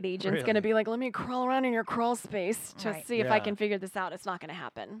real estate agent's going to be like, let me crawl around in your crawl space to see if I can figure this out. It's not going to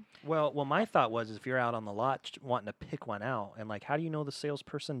happen. Well, my thought was, if you're out on the lot wanting to pick one out, and like, how do you know the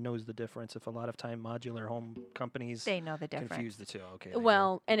salesperson knows the difference? If a lot of time modular home companies they know the difference. Confuse the two. Okay.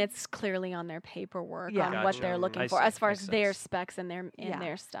 Well, and it's clearly on their paperwork on what they're looking for, as far as their specs and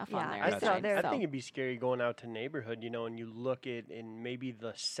their stuff on there. I think it'd be scary going out to neighborhood, and you look at, and maybe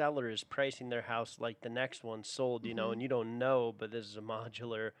the seller is pricing their house like the next one sold, and you don't know, but this is a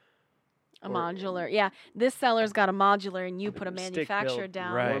modular. This seller's got a modular, and you put a manufactured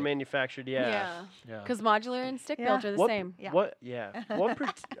down. Right. Or manufactured, Because modular and stick built are the same.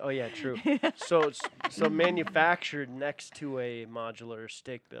 True. So manufactured next to a modular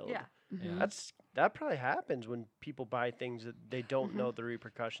stick build. Yeah. That probably happens when people buy things that they don't know the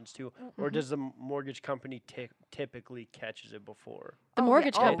repercussions to, or does the mortgage company typically catches it before? The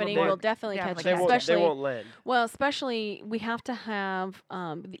mortgage company will definitely catch it. They won't lend. Well, especially we have to have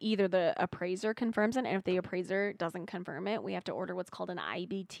either the appraiser confirms it, and if the appraiser doesn't confirm it, we have to order what's called an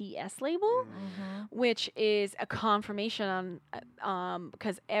IBTS label, which is a confirmation on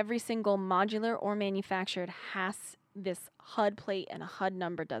because every single modular or manufactured has this HUD plate and a HUD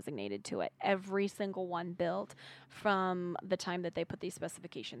number designated to it. Every single one built from the time that they put these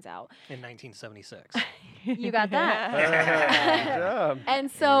specifications out. In 1976. You got that. And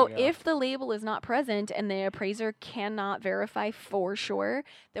so if the label is not present and the appraiser cannot verify for sure,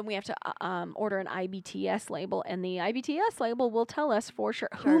 then we have to order an IBTS label. And the IBTS label will tell us for sure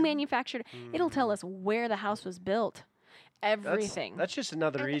who manufactured. It'll tell us where the house was built. Everything. That's just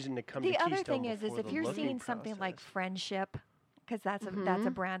another reason to come to Keystone. The other thing is if you're seeing something like Friendship, because that's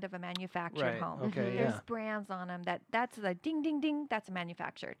a brand of a manufactured home. Okay, There's brands on them that's the ding ding ding. That's a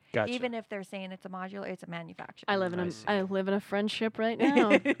manufactured. Gotcha. Even if they're saying it's a modular, it's a manufactured. I live in a Friendship right now.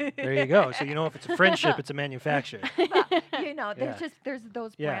 There you go. So if it's a Friendship, it's a manufactured. There's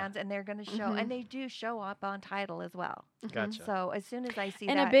those brands, and they're going to show, and they do show up on title as well. Gotcha. So as soon as I see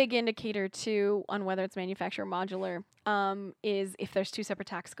and that, a big indicator too on whether it's manufactured or modular is if there's two separate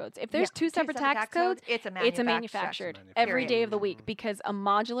tax codes. If there's two separate tax codes, it's a manufactured every day of the week, because a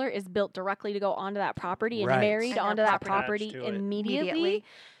modular is built directly to go onto that property and married onto that property immediately.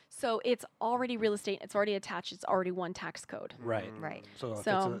 So it's already real estate. It's already attached. It's already one tax code. Right.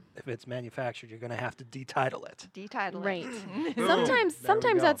 So if it's manufactured, you're going to have to detitle it. Right.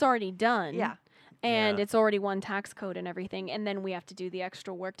 Sometimes that's already done. Yeah. And it's already one tax code and everything. And then we have to do the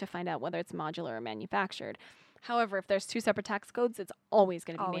extra work to find out whether it's modular or manufactured. However, if there's two separate tax codes, it's always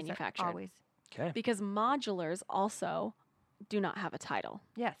going to be manufactured. Always. Okay. Because modulars also do not have a title.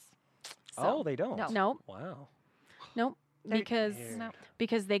 Yes. So they don't? No. Nope. Wow. Nope.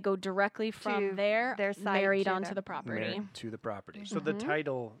 Because they go directly from their site married onto the property. To the property. So the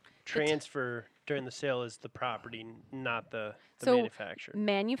title transfer during the sale is the property, not the manufactured.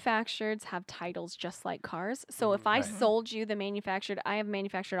 Manufactureds have titles just like cars. So if I sold you the manufactured, I have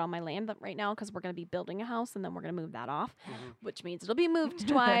manufactured on my land right now because we're going to be building a house and then we're going to move that off, which means it'll be moved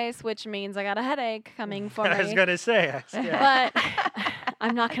twice, which means I got a headache coming for me. I was going to say. But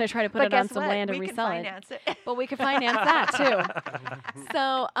I'm not going to try to put it on some land and resell it. But we can finance that too.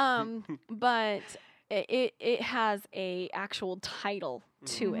 So, but it has a actual title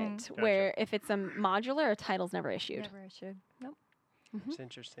to it, where if it's a modular, a title's never issued. Never issued. Nope. It's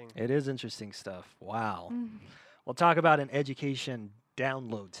interesting. It is interesting stuff. Wow. We'll talk about an education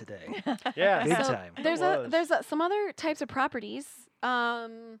download today. Yeah. Big So time. there's some other types of properties.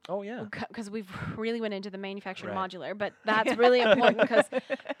 Oh yeah. Because we've really went into the manufactured Right. modular, but that's really important because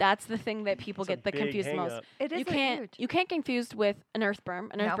that's the thing that people It's a get the big confused the most. hang-up. It is You can't get confused with an earth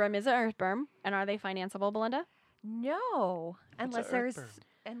berm. An earth No. berm is an earth berm, and are they financeable, Belinda? No, unless earth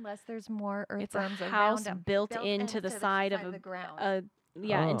there's berm? more earth It's a berms house around 'em. built into the side of the ground.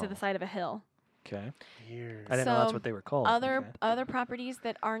 into Oh. the side of a hill. Okay. Weird. I didn't know that's So, what they were called. Other Okay. other properties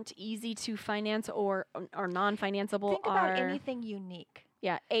that aren't easy to finance or non-financeable Think are about anything unique.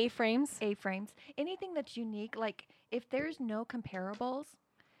 A-frames. A-frames, anything that's unique. Like if there's no comparables,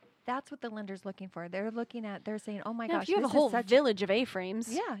 that's what the lender's looking for. They're saying, oh my Now, gosh, if you have a this is whole such village of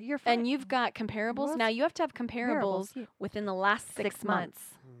A-frames, yeah, you're fine. and you've got comparables. Well, Now you have to have comparables yeah. within the last 6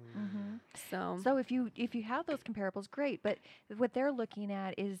 months. Mm-hmm. So, So if you have those comparables, great. But what they're looking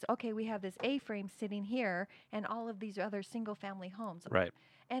at is, okay, we have this A-frame sitting here, and all of these other single-family homes, Right.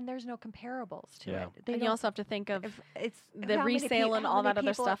 and there's no comparables to Yeah. it. and you don't- also have to think of if it's the how many resale and how all many that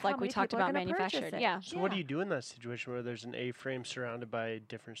other people- stuff how like we many talked people are about gonna purchase manufactured. it. Yeah. So what do you do in that situation where there's an A-frame surrounded by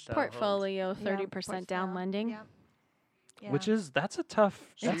different style homes? Portfolio, Yeah, 30% down porcelain. lending. Yeah. Yeah. Which is that's a tough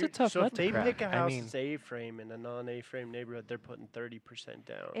So that's a tough So nut if to they crack. pick a house I mean, that's A-frame in a non-A-frame neighborhood, they're putting 30%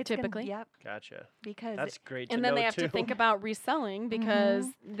 down. It's Typically. Yep. Gotcha. Because That's great to And then know they have too. to think about reselling because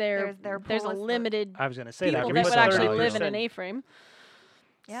Their there's a pool is the- limited I was going to say that people the that would resale actually value. live in an 30%. A-frame.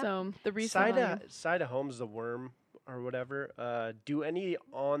 Yep. So the resale value. Side of homes, the worm or whatever. Do any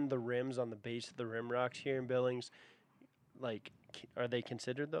on the rims, on the base of the rim rocks here in Billings, are they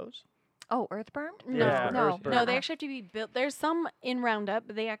considered those? oh, earth berm? No, Yeah, no, earth no. berm. They actually have to be built. There's some in Roundup,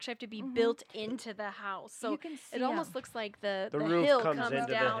 but they actually have to be built into the house. So you can see it almost 'em. looks like the roof hill comes comes into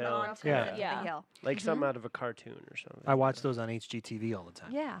the down hill. onto Yeah. the, The yeah. hill. Like something out of a cartoon or something. I watch those on HGTV all the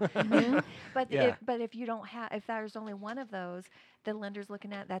time. Yeah. Mhm. But Yeah. if you don't have, if there's only one of those, the lender's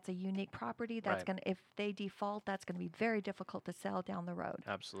looking at that's a unique property. That's Right. gonna, if they default, that's gonna be very difficult to sell down the road.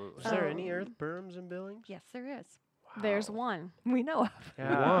 Absolutely. Is there So- any earth berms in Billings? Yes, there is. There's one, We know of.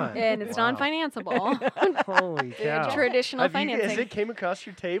 Yeah. and it's Wow. non-financeable. Holy cow. Traditional Has financing. it came across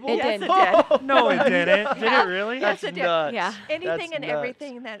your table? It Yes, did. it did. No, it didn't. Did it really? That's Yes, it did. nuts. Yeah. Anything That's and nuts.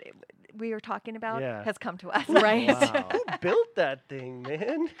 everything that we were talking about Yeah. has come to us. Right. Wow. Who built that thing,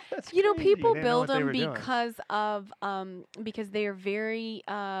 man? That's You know, crazy. people They didn't know build what they them were doing. because they are very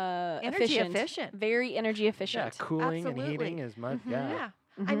Energy efficient. very energy Yeah, efficient. cooling and Absolutely. heating is much. Mhm. Yeah. Yeah.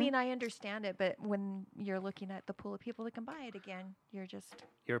 I Mhm. mean, I understand it, but when you're looking at the pool of people that can buy it again, you're just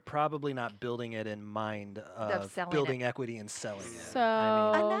You're probably not building it in mind of selling it. building equity and selling it. So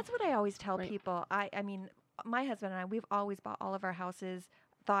and that's what I always tell Right. people. I mean, my husband and I, we've always bought all of our houses,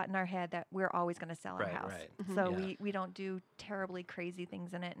 thought in our head that we're always going to sell our Right, house. right. So Yeah. we don't do terribly crazy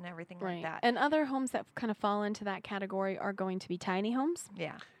things in it and everything right. like that. And other homes that kind of fall into that category are going to be tiny homes.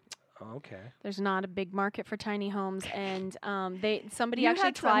 yeah. Okay. There's not a big market for tiny homes, and somebody You actually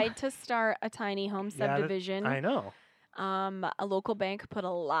had some- tried to start a tiny home Yeah, that- subdivision. I know. A local bank put a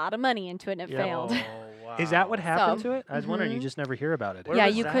lot of money into it, and it Yeah. failed. Oh, wow. Is that what happened So- to it? I was wondering. You Mhm. just never hear about it. Where Yeah,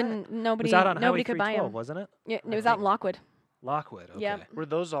 was you that? couldn't. It Nobody. was out on Nobody Highway could buy 312, them. wasn't it? Yeah, it I was out in think. Lockwood. Lockwood. Okay. Yep. Were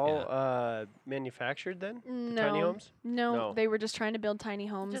those all manufactured then? The No, tiny homes? no, No. they were just trying to build tiny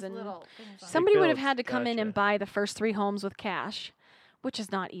homes, Just and little things on it. somebody would have builds, had to come in and gotcha. buy the first 3 homes with cash, which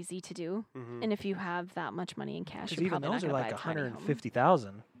is not easy to do. Mhm. And if you have that much money in cash, Because you're even probably those not are going like to buy a tiny home.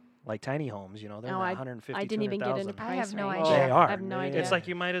 150,000, like tiny homes. You know, they're No, not I- 150. I didn't even get into 200,000. I have price no range. idea. They are. I have no Yeah. idea. It's like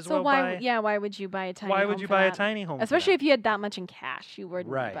you might as So well why? buy. Yeah, why would you buy a tiny? Why home would you for buy a that? tiny home? for Especially that? if you had that much in cash, you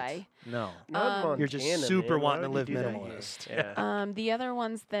wouldn't Right. buy. No. Not in You're just Montana, super man. Why wanting to would you live do that here? minimalist. Yeah. The other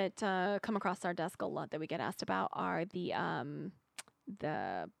ones that come across our desk a lot that we get asked about are the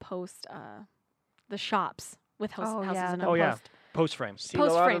shops with Oh, houses yeah, in the a Oh, yeah. post. Post frames. Seen a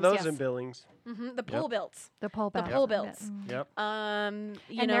Post lot frames, of those yes. in Billings. The pole builds. The pole The belts. pole builds. Yep. You And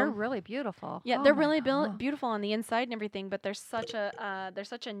know, they're really beautiful. yeah, Oh they're my really God. beautiful on the inside and everything, but there's such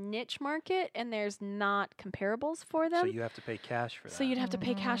a niche market, and there's not comparables for them. So you have to pay cash for that. So you'd have to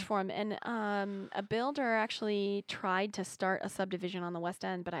pay cash for them. And a builder actually tried to start a subdivision on the West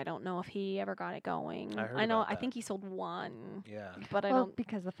End, but I don't know if he ever got it going. I heard know. about I that. think he sold one, Yeah. but I Well, don't.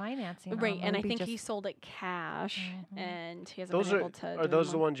 because the financing. on Right, them and I would be think he just- sold it cash, Mhm. and he hasn't Those been are able to. are do those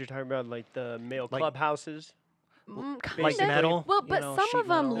the anymore. ones you're talking about, like the male Like- clubhouses? Kind Like of. metal. Well, you but know, some sheet of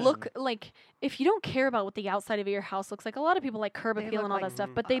them metal look and- like, if you don't care about what the outside of your house looks like, a lot of people like curb They appeal look and all like that stuff,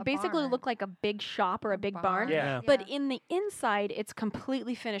 Mhm. but they a basically barn. look like a big shop or a big barn. Yeah. But in the inside, it's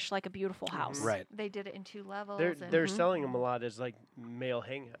completely finished like a beautiful house. Right. They did it in 2 levels. They're and they're selling them a lot as like male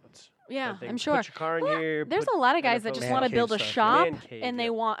hangouts. Yeah, They I'm sure. Put your car in here. There's a lot of guys that just Man want to cave build a stuff, yeah. shop Man cave, and they yeah.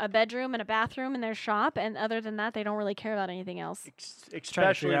 want a bedroom and a bathroom in their shop, and other than that, they don't really care about anything else.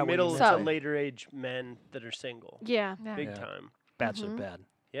 Especially out what you middle meant to So- later age men that are single. Yeah. Yeah. Big Yeah. time. Bachelor bed.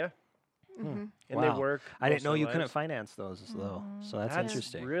 Yeah. Mm-hmm. And Wow. they work. I didn't most know of you their couldn't lives. finance those though. So that's That's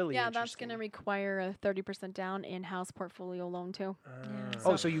interesting. really Yeah, that's interesting. going to require a 30% down in-house portfolio loan too.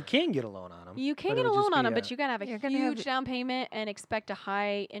 Oh, so you can get a loan on them. You can but get it a would just loan on be them, but you got to have a You're gonna have huge it- down payment and expect a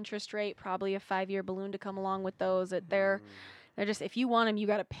high interest rate, probably a 5-year balloon to come along with those. They're just, if you want them, you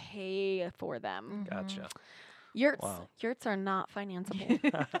got to pay for them. Gotcha. Yurts, Wow. yurts are not financeable.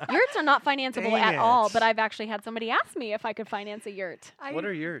 Yurts are not financeable Dang at all. it. But I've actually had somebody ask me if I could finance a yurt. What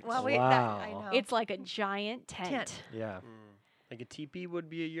are yurts? Well, wait, Wow. I know. It's like a giant tent. Tent. Yeah. Like a teepee would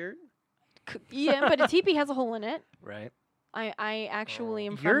be a yurt? Yeah, but a teepee has a hole in it. Right. I actually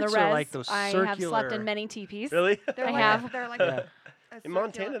am from Yurts the are res. like those I have slept circular- in many teepees. Really? They're I like have. They're like Yeah. a In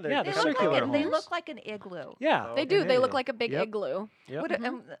Montana, they're Yeah, They they're look, circular like they homes. look like an igloo. Yeah. Oh, They do. okay. They look like a big Yep. igloo. Yep.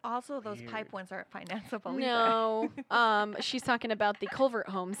 What also, those pipe ones aren't financeable No. She's talking about the culvert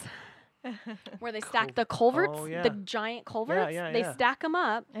homes. Where they stack the culverts, Oh, yeah. the giant culverts. yeah, they yeah. stack them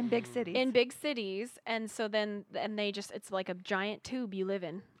up either. In big cities. in big cities, and so then they just, it's like a giant tube you live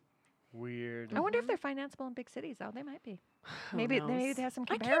in. Weird. I wonder if they're financeable in big cities, though. They might be. Who Maybe knows? they have some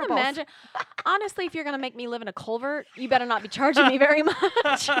I comparables. can't imagine. Honestly, if you're gonna make me live in a culvert, you better not be charging me very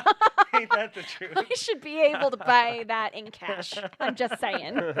much. Ain't that the truth? I should be able to buy that in cash. I'm just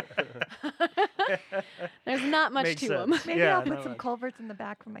saying. There's not much Makes to sense. them. Maybe Yeah, I'll put no, some no. culverts in the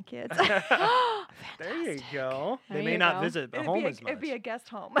back for my kids. There you go. There They may you not go. visit the it'd, home be a, as much. it'd be a guest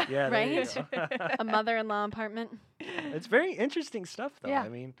home. Yeah, there you Right? go. A mother-in-law apartment. It's very interesting stuff, though. Yeah. I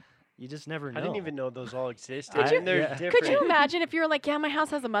mean, you just never know. I didn't even know those all existed. Could you- And they're yeah. different. Could you imagine if you were like, yeah, my house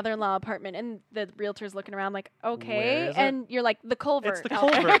has a mother-in-law apartment, and the realtor's looking around like, Where okay, is it? and you're like, the culvert. It's the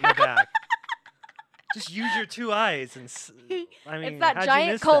out there." culvert in the back. Just use your two eyes and. I mean, It's that how'd you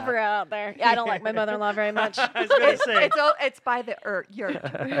giant miss culvert that? out there. Yeah, I don't like my mother-in-law very much. I was gonna say. It's by the yurt.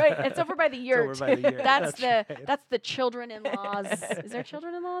 Right, it's over by the yurt. over by the yurt. That's That's the right. that's the children-in-laws. Is there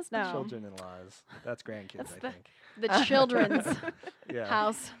children-in-laws? No, Children-in-laws. That's grandkids, That's I think. the children's Yeah.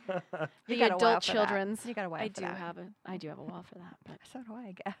 house. You The got a while adult for that. children's. You got a while I for do that. have a wall for that, but So do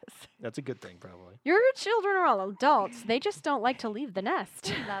I guess. That's a good thing, probably. your children are all adults. They just don't like to leave the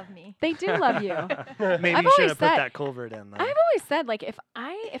nest. Love me. They do love you. Maybe I've you should always have put said- that culvert in, though. I've always said, like, if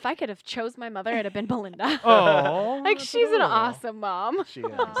I could have chose my mother, it'd have been Belinda. Oh, Like, that's she's an adorable. awesome mom. She is.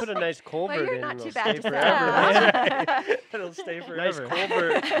 Put a nice culvert you're in. not It'll too stay bad to forever. say. It'll stay Nice forever.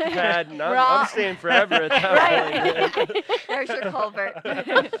 culvert pad. And I'm Raw. staying forever at that point. There's your culvert.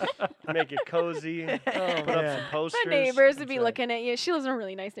 Make it cozy. Put up man. some posters. The neighbors would be That's right. looking at you. She lives in a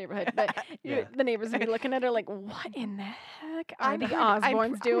really nice neighborhood, but Yeah. the neighbors would be looking at her like, "What in the heck are I'm the pretty- I'm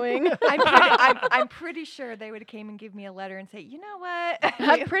Osbournes pr- doing?" I'm pretty sure they would have came and give me a letter and say, you know what?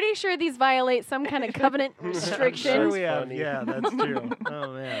 I'm pretty sure these violate some kind of covenant Sure restrictions. we have. funny. Yeah, that's true.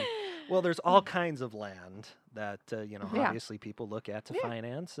 Oh man. Well, there's all kinds of land that Yeah. obviously people look at to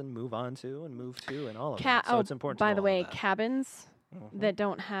finance and move on to and move to and all of Ca- that. So oh, it's important. by to the know all way, of that. cabins Mhm. that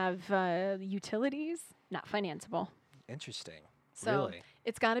don't have utilities, not financeable. Interesting. So Really?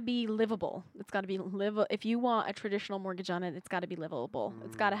 it's got to be livable. It's got to be If you want a traditional mortgage on it, it's got to be livable.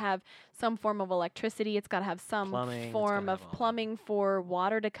 It's got to have some form of electricity. It's got to have some Plumbing, it's form gotta of have all that. plumbing for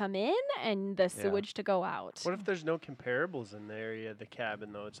water to come in and the sewage to go out. What if there's no comparables in the area of the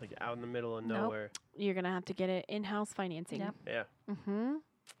cabin, though? It's like out in the middle of Nope. nowhere. You're gonna have to get it in-house financing. Yep. Yeah. Mm-hmm.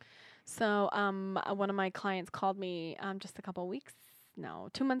 So one of my clients called me just a couple weeks,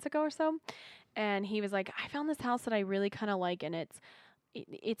 2 months ago or so, and he was like, I found this house that I really kind of like, and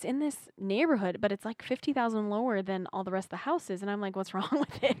it's in this neighborhood, but it's like 50,000 lower than all the rest of the houses. And I'm like, what's wrong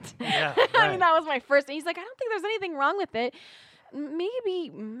with it? Yeah, I right. mean, that was my first. He's like, I don't think there's anything wrong with it.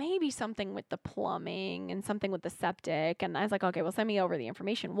 Maybe something with the plumbing and something with the septic. And I was like, okay, well, send me over the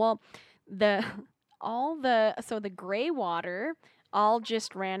information. Well, the gray water all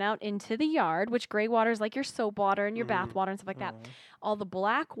just ran out into the yard, which gray water is like your soap water and your bath water and stuff like that. All the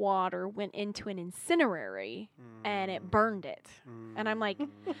black water went into an incinerary and it burned it. And I'm like,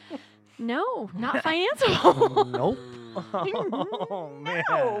 no, not financeable. Nope. Oh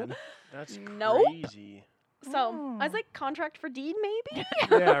man. That's Nope. crazy. So I was like, contract for deed, maybe.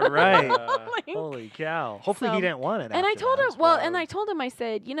 Yeah, right. Like, Holy cow. Hopefully So- he didn't want it. and I after told that. him, well, and I told him, I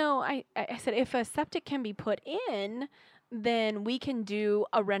said, I said, if a septic can be put in, then we can do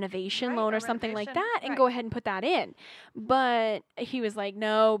a renovation Right, loan a or something like renovation, that and right. go ahead and put that in. But he was like,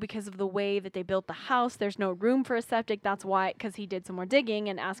 no, because of the way that they built the house, there's no room for a septic. That's why, because he did some more digging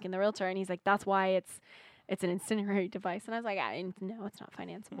and asking the realtor, and he's like, that's why it's an incendiary device. And I was like, no, it's not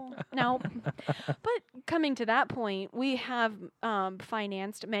financeable. No. But coming to that point, we have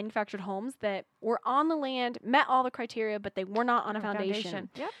financed manufactured homes that were on the land, met all the criteria, but they were not on a foundation.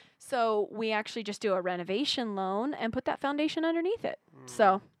 Yep. So we actually just do a renovation loan and put that foundation underneath it.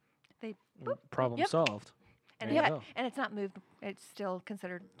 So They Problem solved. and There you it, go. and it's not moved. It's still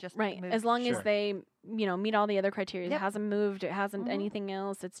considered just right, moved. as long Sure. as they meet all the other criteria. Yep. It hasn't moved. It hasn't anything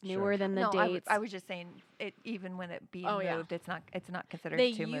else. It's newer than the no, dates. I was just saying it. Even when it being Oh, yeah. moved, it's not considered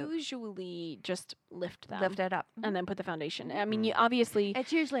they to move. usually just lift them Lift it up. and then put the foundation. I mean, you obviously.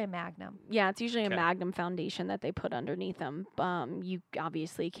 It's usually a magnum. Yeah, it's usually Okay. a magnum foundation that they put underneath them. You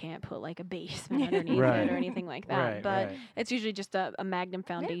obviously can't put like a basement underneath Right. it or anything like that. Right, but right. it's usually just a magnum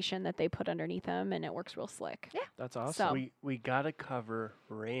foundation that they put underneath them, and it works real slick. Yeah. That's awesome. So We gotta cover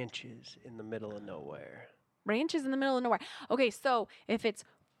ranches in the middle of nowhere. ranches in the middle of nowhere. Okay, so if it's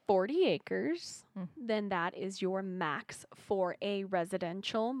 40 acres, then that is your max for a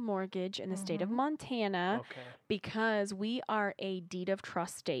residential mortgage in the state of Montana. Okay. Because we are a deed of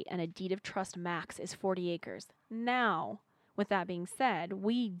trust state, and a deed of trust max is 40 acres. Now, with that being said,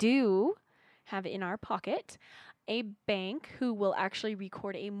 we do have in our pocket a bank who will actually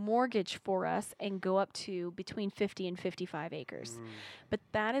record a mortgage for us and go up to between 50 and 55 acres. But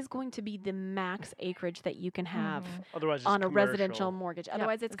that is going to be the max acreage that you can have Otherwise, it's on a commercial. residential mortgage.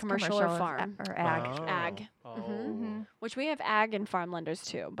 Otherwise, it's commercial or farm. or ag. Oh. Ag. Oh. Which we have ag and farm lenders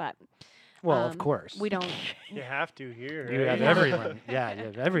too, but Well, of course. we don't. You have to here. You right? have everyone. Yeah, you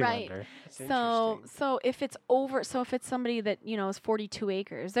have every Right. lender. That's So interesting. so if it's over, so if it's somebody that is 42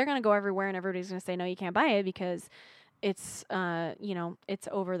 acres, they're gonna go everywhere, and everybody's gonna say no, you can't buy it because it's it's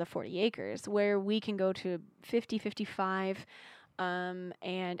over the 40 acres. Where we can go to 50, 55,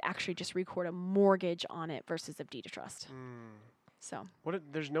 and actually just record a mortgage on it versus a deed of trust. So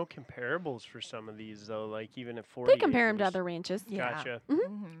There's no comparables for some of these though. Like even at 40. they compare them to acres. other ranches. Yeah. Gotcha.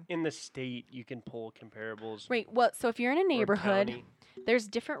 In the state, you can pull comparables. Right. Well, so if you're in a or neighborhood, county. there's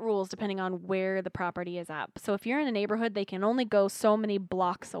different rules depending on where the property is at. So if you're in a neighborhood, they can only go so many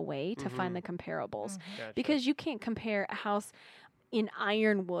blocks away to find the comparables. Gotcha. Because you can't compare a house in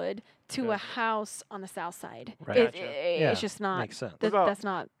Ironwood to a Gotcha. house on the south side. Right. It- Gotcha. Yeah, it's just not. makes sense. What about- That's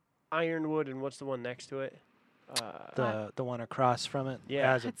not. Ironwood, and what's the one next to it? The one across from it.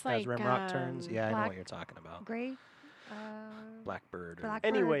 Yeah. As, It's as like, Rimrock turns. Yeah, I know black- what you're talking about. Gray. Blackbird. Or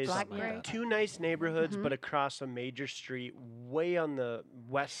Blackbird, Anyways, black something like gray. that. two nice neighborhoods, but across a major street, way on the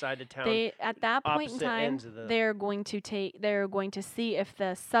west side of town. They at that point in opposite time, ends of the- they're going to see if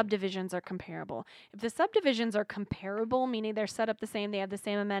the subdivisions are comparable. If the subdivisions are comparable, meaning they're set up the same, they have the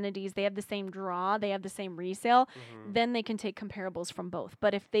same amenities, they have the same draw, they have the same resale, then they can take comparables from both.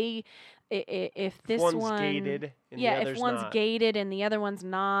 But if they if this one's one gated and the yeah, if other's one's not. gated and the other one's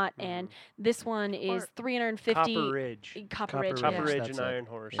not, and this one is Or 350 Copper Ridge. Copper Copper Ridge. Ridge. Copper Ridge that's and it. Iron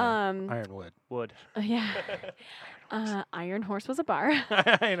Horse. Ironwood. Wood. Yeah. Iron Horse was a bar.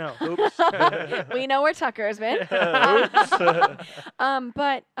 I know. We know where Tucker's been.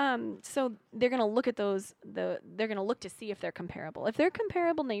 So they're gonna look at those. They're gonna look to see if they're comparable. If they're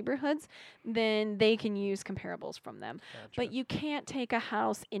comparable neighborhoods, then they can use comparables from them. But you can't take a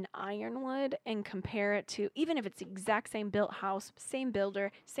house in Ironwood and compare it to, even if it's the exact same built house, same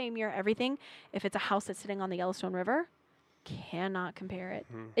builder, same year, everything. If it's a house that's sitting on the Yellowstone River, cannot compare it.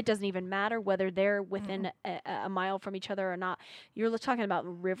 It doesn't even matter whether they're within a mile from each other or not. You're talking about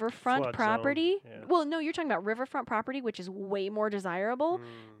riverfront Flood zone, property. yeah. Well, no, you're talking about riverfront property, which is way more desirable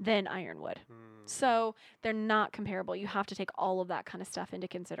than Ironwood. So they're not comparable. You have to take all of that kind of stuff into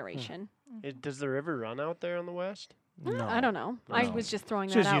consideration. Does the river run out there on the west? No. I don't know. I No. was just throwing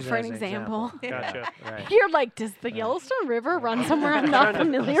Just that out use it for an as an example. Gotcha. Right. You're like, does the Yellowstone River run somewhere I'm not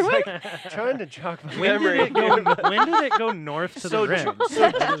familiar with? Trying to jog my When memory. did it go north to so, the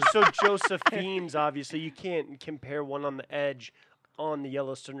rim? so Josephine's, obviously, you can't compare one on the edge on the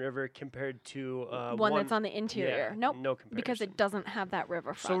Yellowstone River compared to One that's on the interior. Yeah, Nope. no comparison. Because it doesn't have that So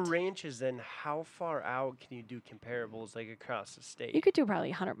riverfront. ranches, then, how far out can you do comparables, like across the state? You could do probably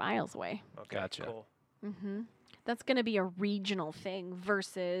 100 miles away. Okay, Gotcha. Cool. Mm-hmm. That's going to be a regional thing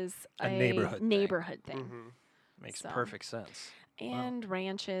versus A neighborhood thing. thing. Makes So. perfect sense. And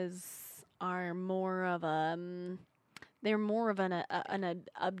ranches are more of they're more of an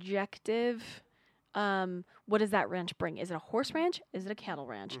objective. What does that ranch bring? Is it a horse ranch? Is it a cattle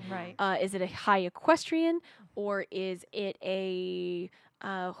ranch? Right. Is it a high equestrian, or is it a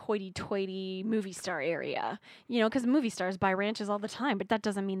hoity-toity movie star area? Because movie stars buy ranches all the time, but that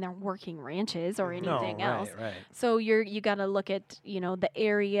doesn't mean they're working ranches or anything else. Right. So you got to look at the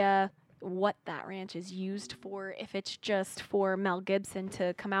area. what that ranch is used for. If it's just for Mel Gibson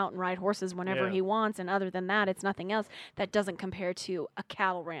to come out and ride horses whenever he wants, and other than that, it's nothing else, that doesn't compare to a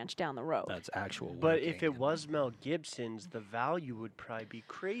cattle ranch down the road. That's actual. But if it was Mel Gibson's, the value would probably be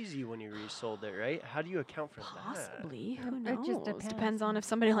crazy when he resold it, right? How do you account for that? Possibly. Who knows? It just depends on if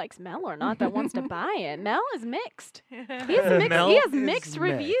somebody likes Mel or not that wants to buy it. Mel is mixed. He Mel has is mixed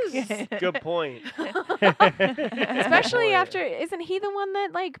reviews. Good point. Especially after, isn't he the one that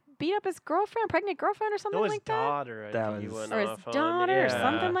like beat up his girlfriend, pregnant girlfriend or something like that? Daughter, I think he went or his off daughter on. or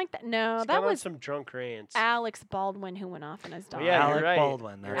something like that. No, He's that was some drunk rants. Alex Baldwin who went off on his daughter. Yeah, Alec right.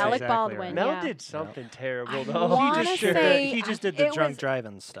 Baldwin. That's Alec exactly Baldwin, Right. Mel yeah. did something terrible I though. wanna say he just did the it drunk was-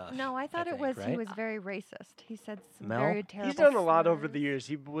 driving stuff. No, I thought I it think, was he right? was very racist. He said some Mel? very terrible. He's done a lot over slurs. the years.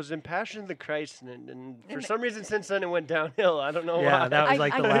 He was in Passion of the Christ, and for some reason since then it went downhill. I don't know Yeah, why. that was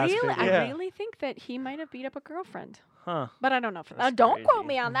like the last big one. I really think that he might have beat up a girlfriend. Huh. But I don't know. That's Don't quote crazy.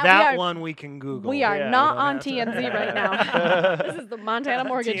 me on that. That we are, one we can Google. We are Yeah, not we on don't have to- TMZ right now. This is the Montana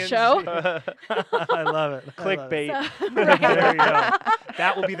Mortgage Show. I love it. Clickbait. There you go.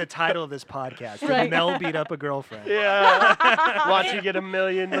 That will be the title of this podcast. Did Right. Mel beat up a girlfriend? Yeah. Watch you get 1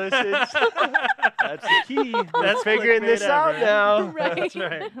 million listens. That's the key. That's figuring this out now. That's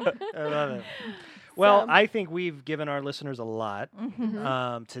right. I love it. Well, I think we've given our listeners a lot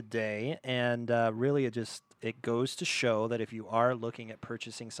today, and really it goes to show that if you are looking at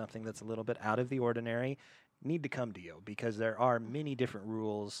purchasing something that's a little bit out of the ordinary, you need to come to you because there are many different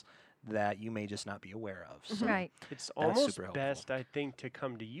rules that you may just not be aware of. So Right. It's That's almost super helpful. best, I think, to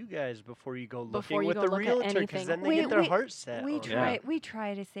come to you guys before you go Before looking you with go the look at realtor, anything. because then they We- get their we- heart set. We on try. it. We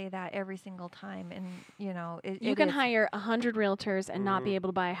try to say that every single time, and you know, You it can is- hire 100 realtors and not be able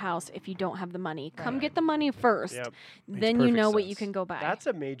to buy a house if you don't have the money. Come get the money first. Yep. Then you perfect know what you sense. can go buy. That's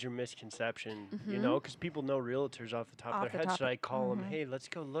a major misconception, you know, because people know realtors off the top Off of the their head. top Should of- I call them? Hey, let's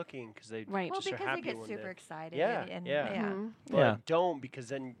go looking, because they Right. Well, just are because happy they get one super day. excited. Yeah, and yeah. But Yeah. don't, because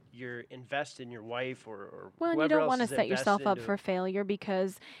then you're investing in your wife or Well, and whoever you don't else want to is set yourself invested up into for it. failure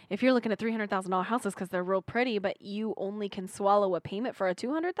because if you're looking at $300,000 houses because they're real pretty, but you only can swallow a payment for a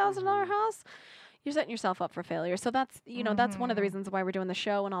 $200,000 house, you're setting yourself up for failure. So that's that's one of the reasons why we're doing the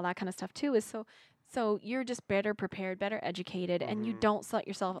show and all that kind of stuff too. Is so you're just better prepared, better educated, and you don't set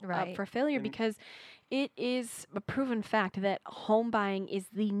yourself up Right. for failure because it is a proven fact that home buying is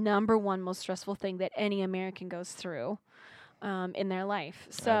the number one most stressful thing that any American goes through. In their life.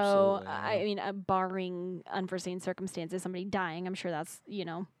 So, Absolutely, I mean, barring unforeseen circumstances, somebody dying, I'm sure that's,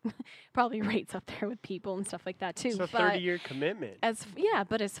 probably rates up there with people and stuff like that too. It's a But 30-year commitment.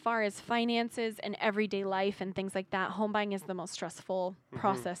 but as far as finances and everyday life and things like that, home buying is the most stressful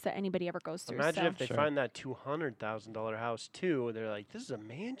process that anybody ever goes through. Imagine so. if they find that $200,000 house too, and they're like, "This is a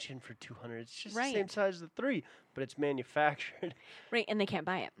mansion for $200. It's just the same Right. size as the 3, but it's manufactured." Right, and they can't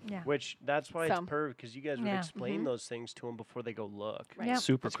buy it. Yeah. Which that's why So- it's perfect, because you guys would Yeah. explain those things to them before they go look. Right. Yep.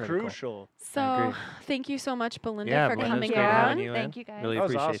 Super It's critical. crucial. So, thank you so much, Belinda, Yeah, for Belinda, coming it's great having on. you in. Thank you, guys. Really That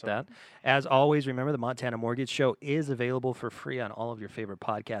was appreciate awesome. that. As always, remember the Montana Mortgage Show is available for free on all of your favorite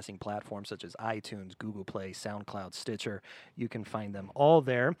podcasting platforms such as iTunes, Google Play, SoundCloud, Stitcher. You can find them all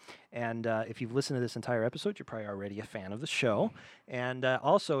there. And if you've listened to this entire episode, you're probably already a fan of the show. And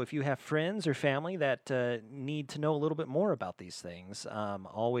also, if you have friends or family that need to know a little bit more about these things,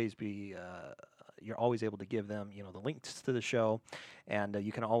 you're always able to give them, the links to the show, and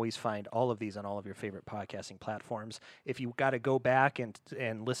you can always find all of these on all of your favorite podcasting platforms. If you got to go back and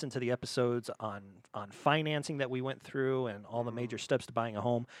listen to the episodes on financing that we went through and all the major steps to buying a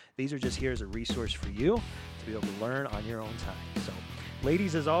home, these are just here as a resource for you to be able to learn on your own time. So,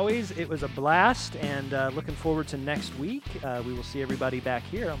 ladies, as always, it was a blast, and looking forward to next week. We will see everybody back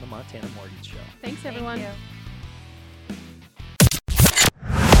here on the Montana Mortgage Show. Thanks, Thank everyone. you.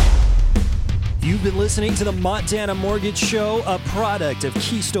 You've been listening to the Montana Mortgage Show, a product of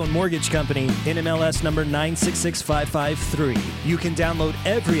Keystone Mortgage Company, NMLS number 966553. You can download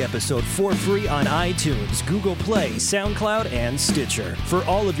every episode for free on iTunes, Google Play, SoundCloud, and Stitcher. For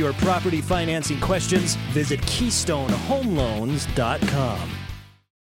all of your property financing questions, visit KeystoneHomeLoans.com.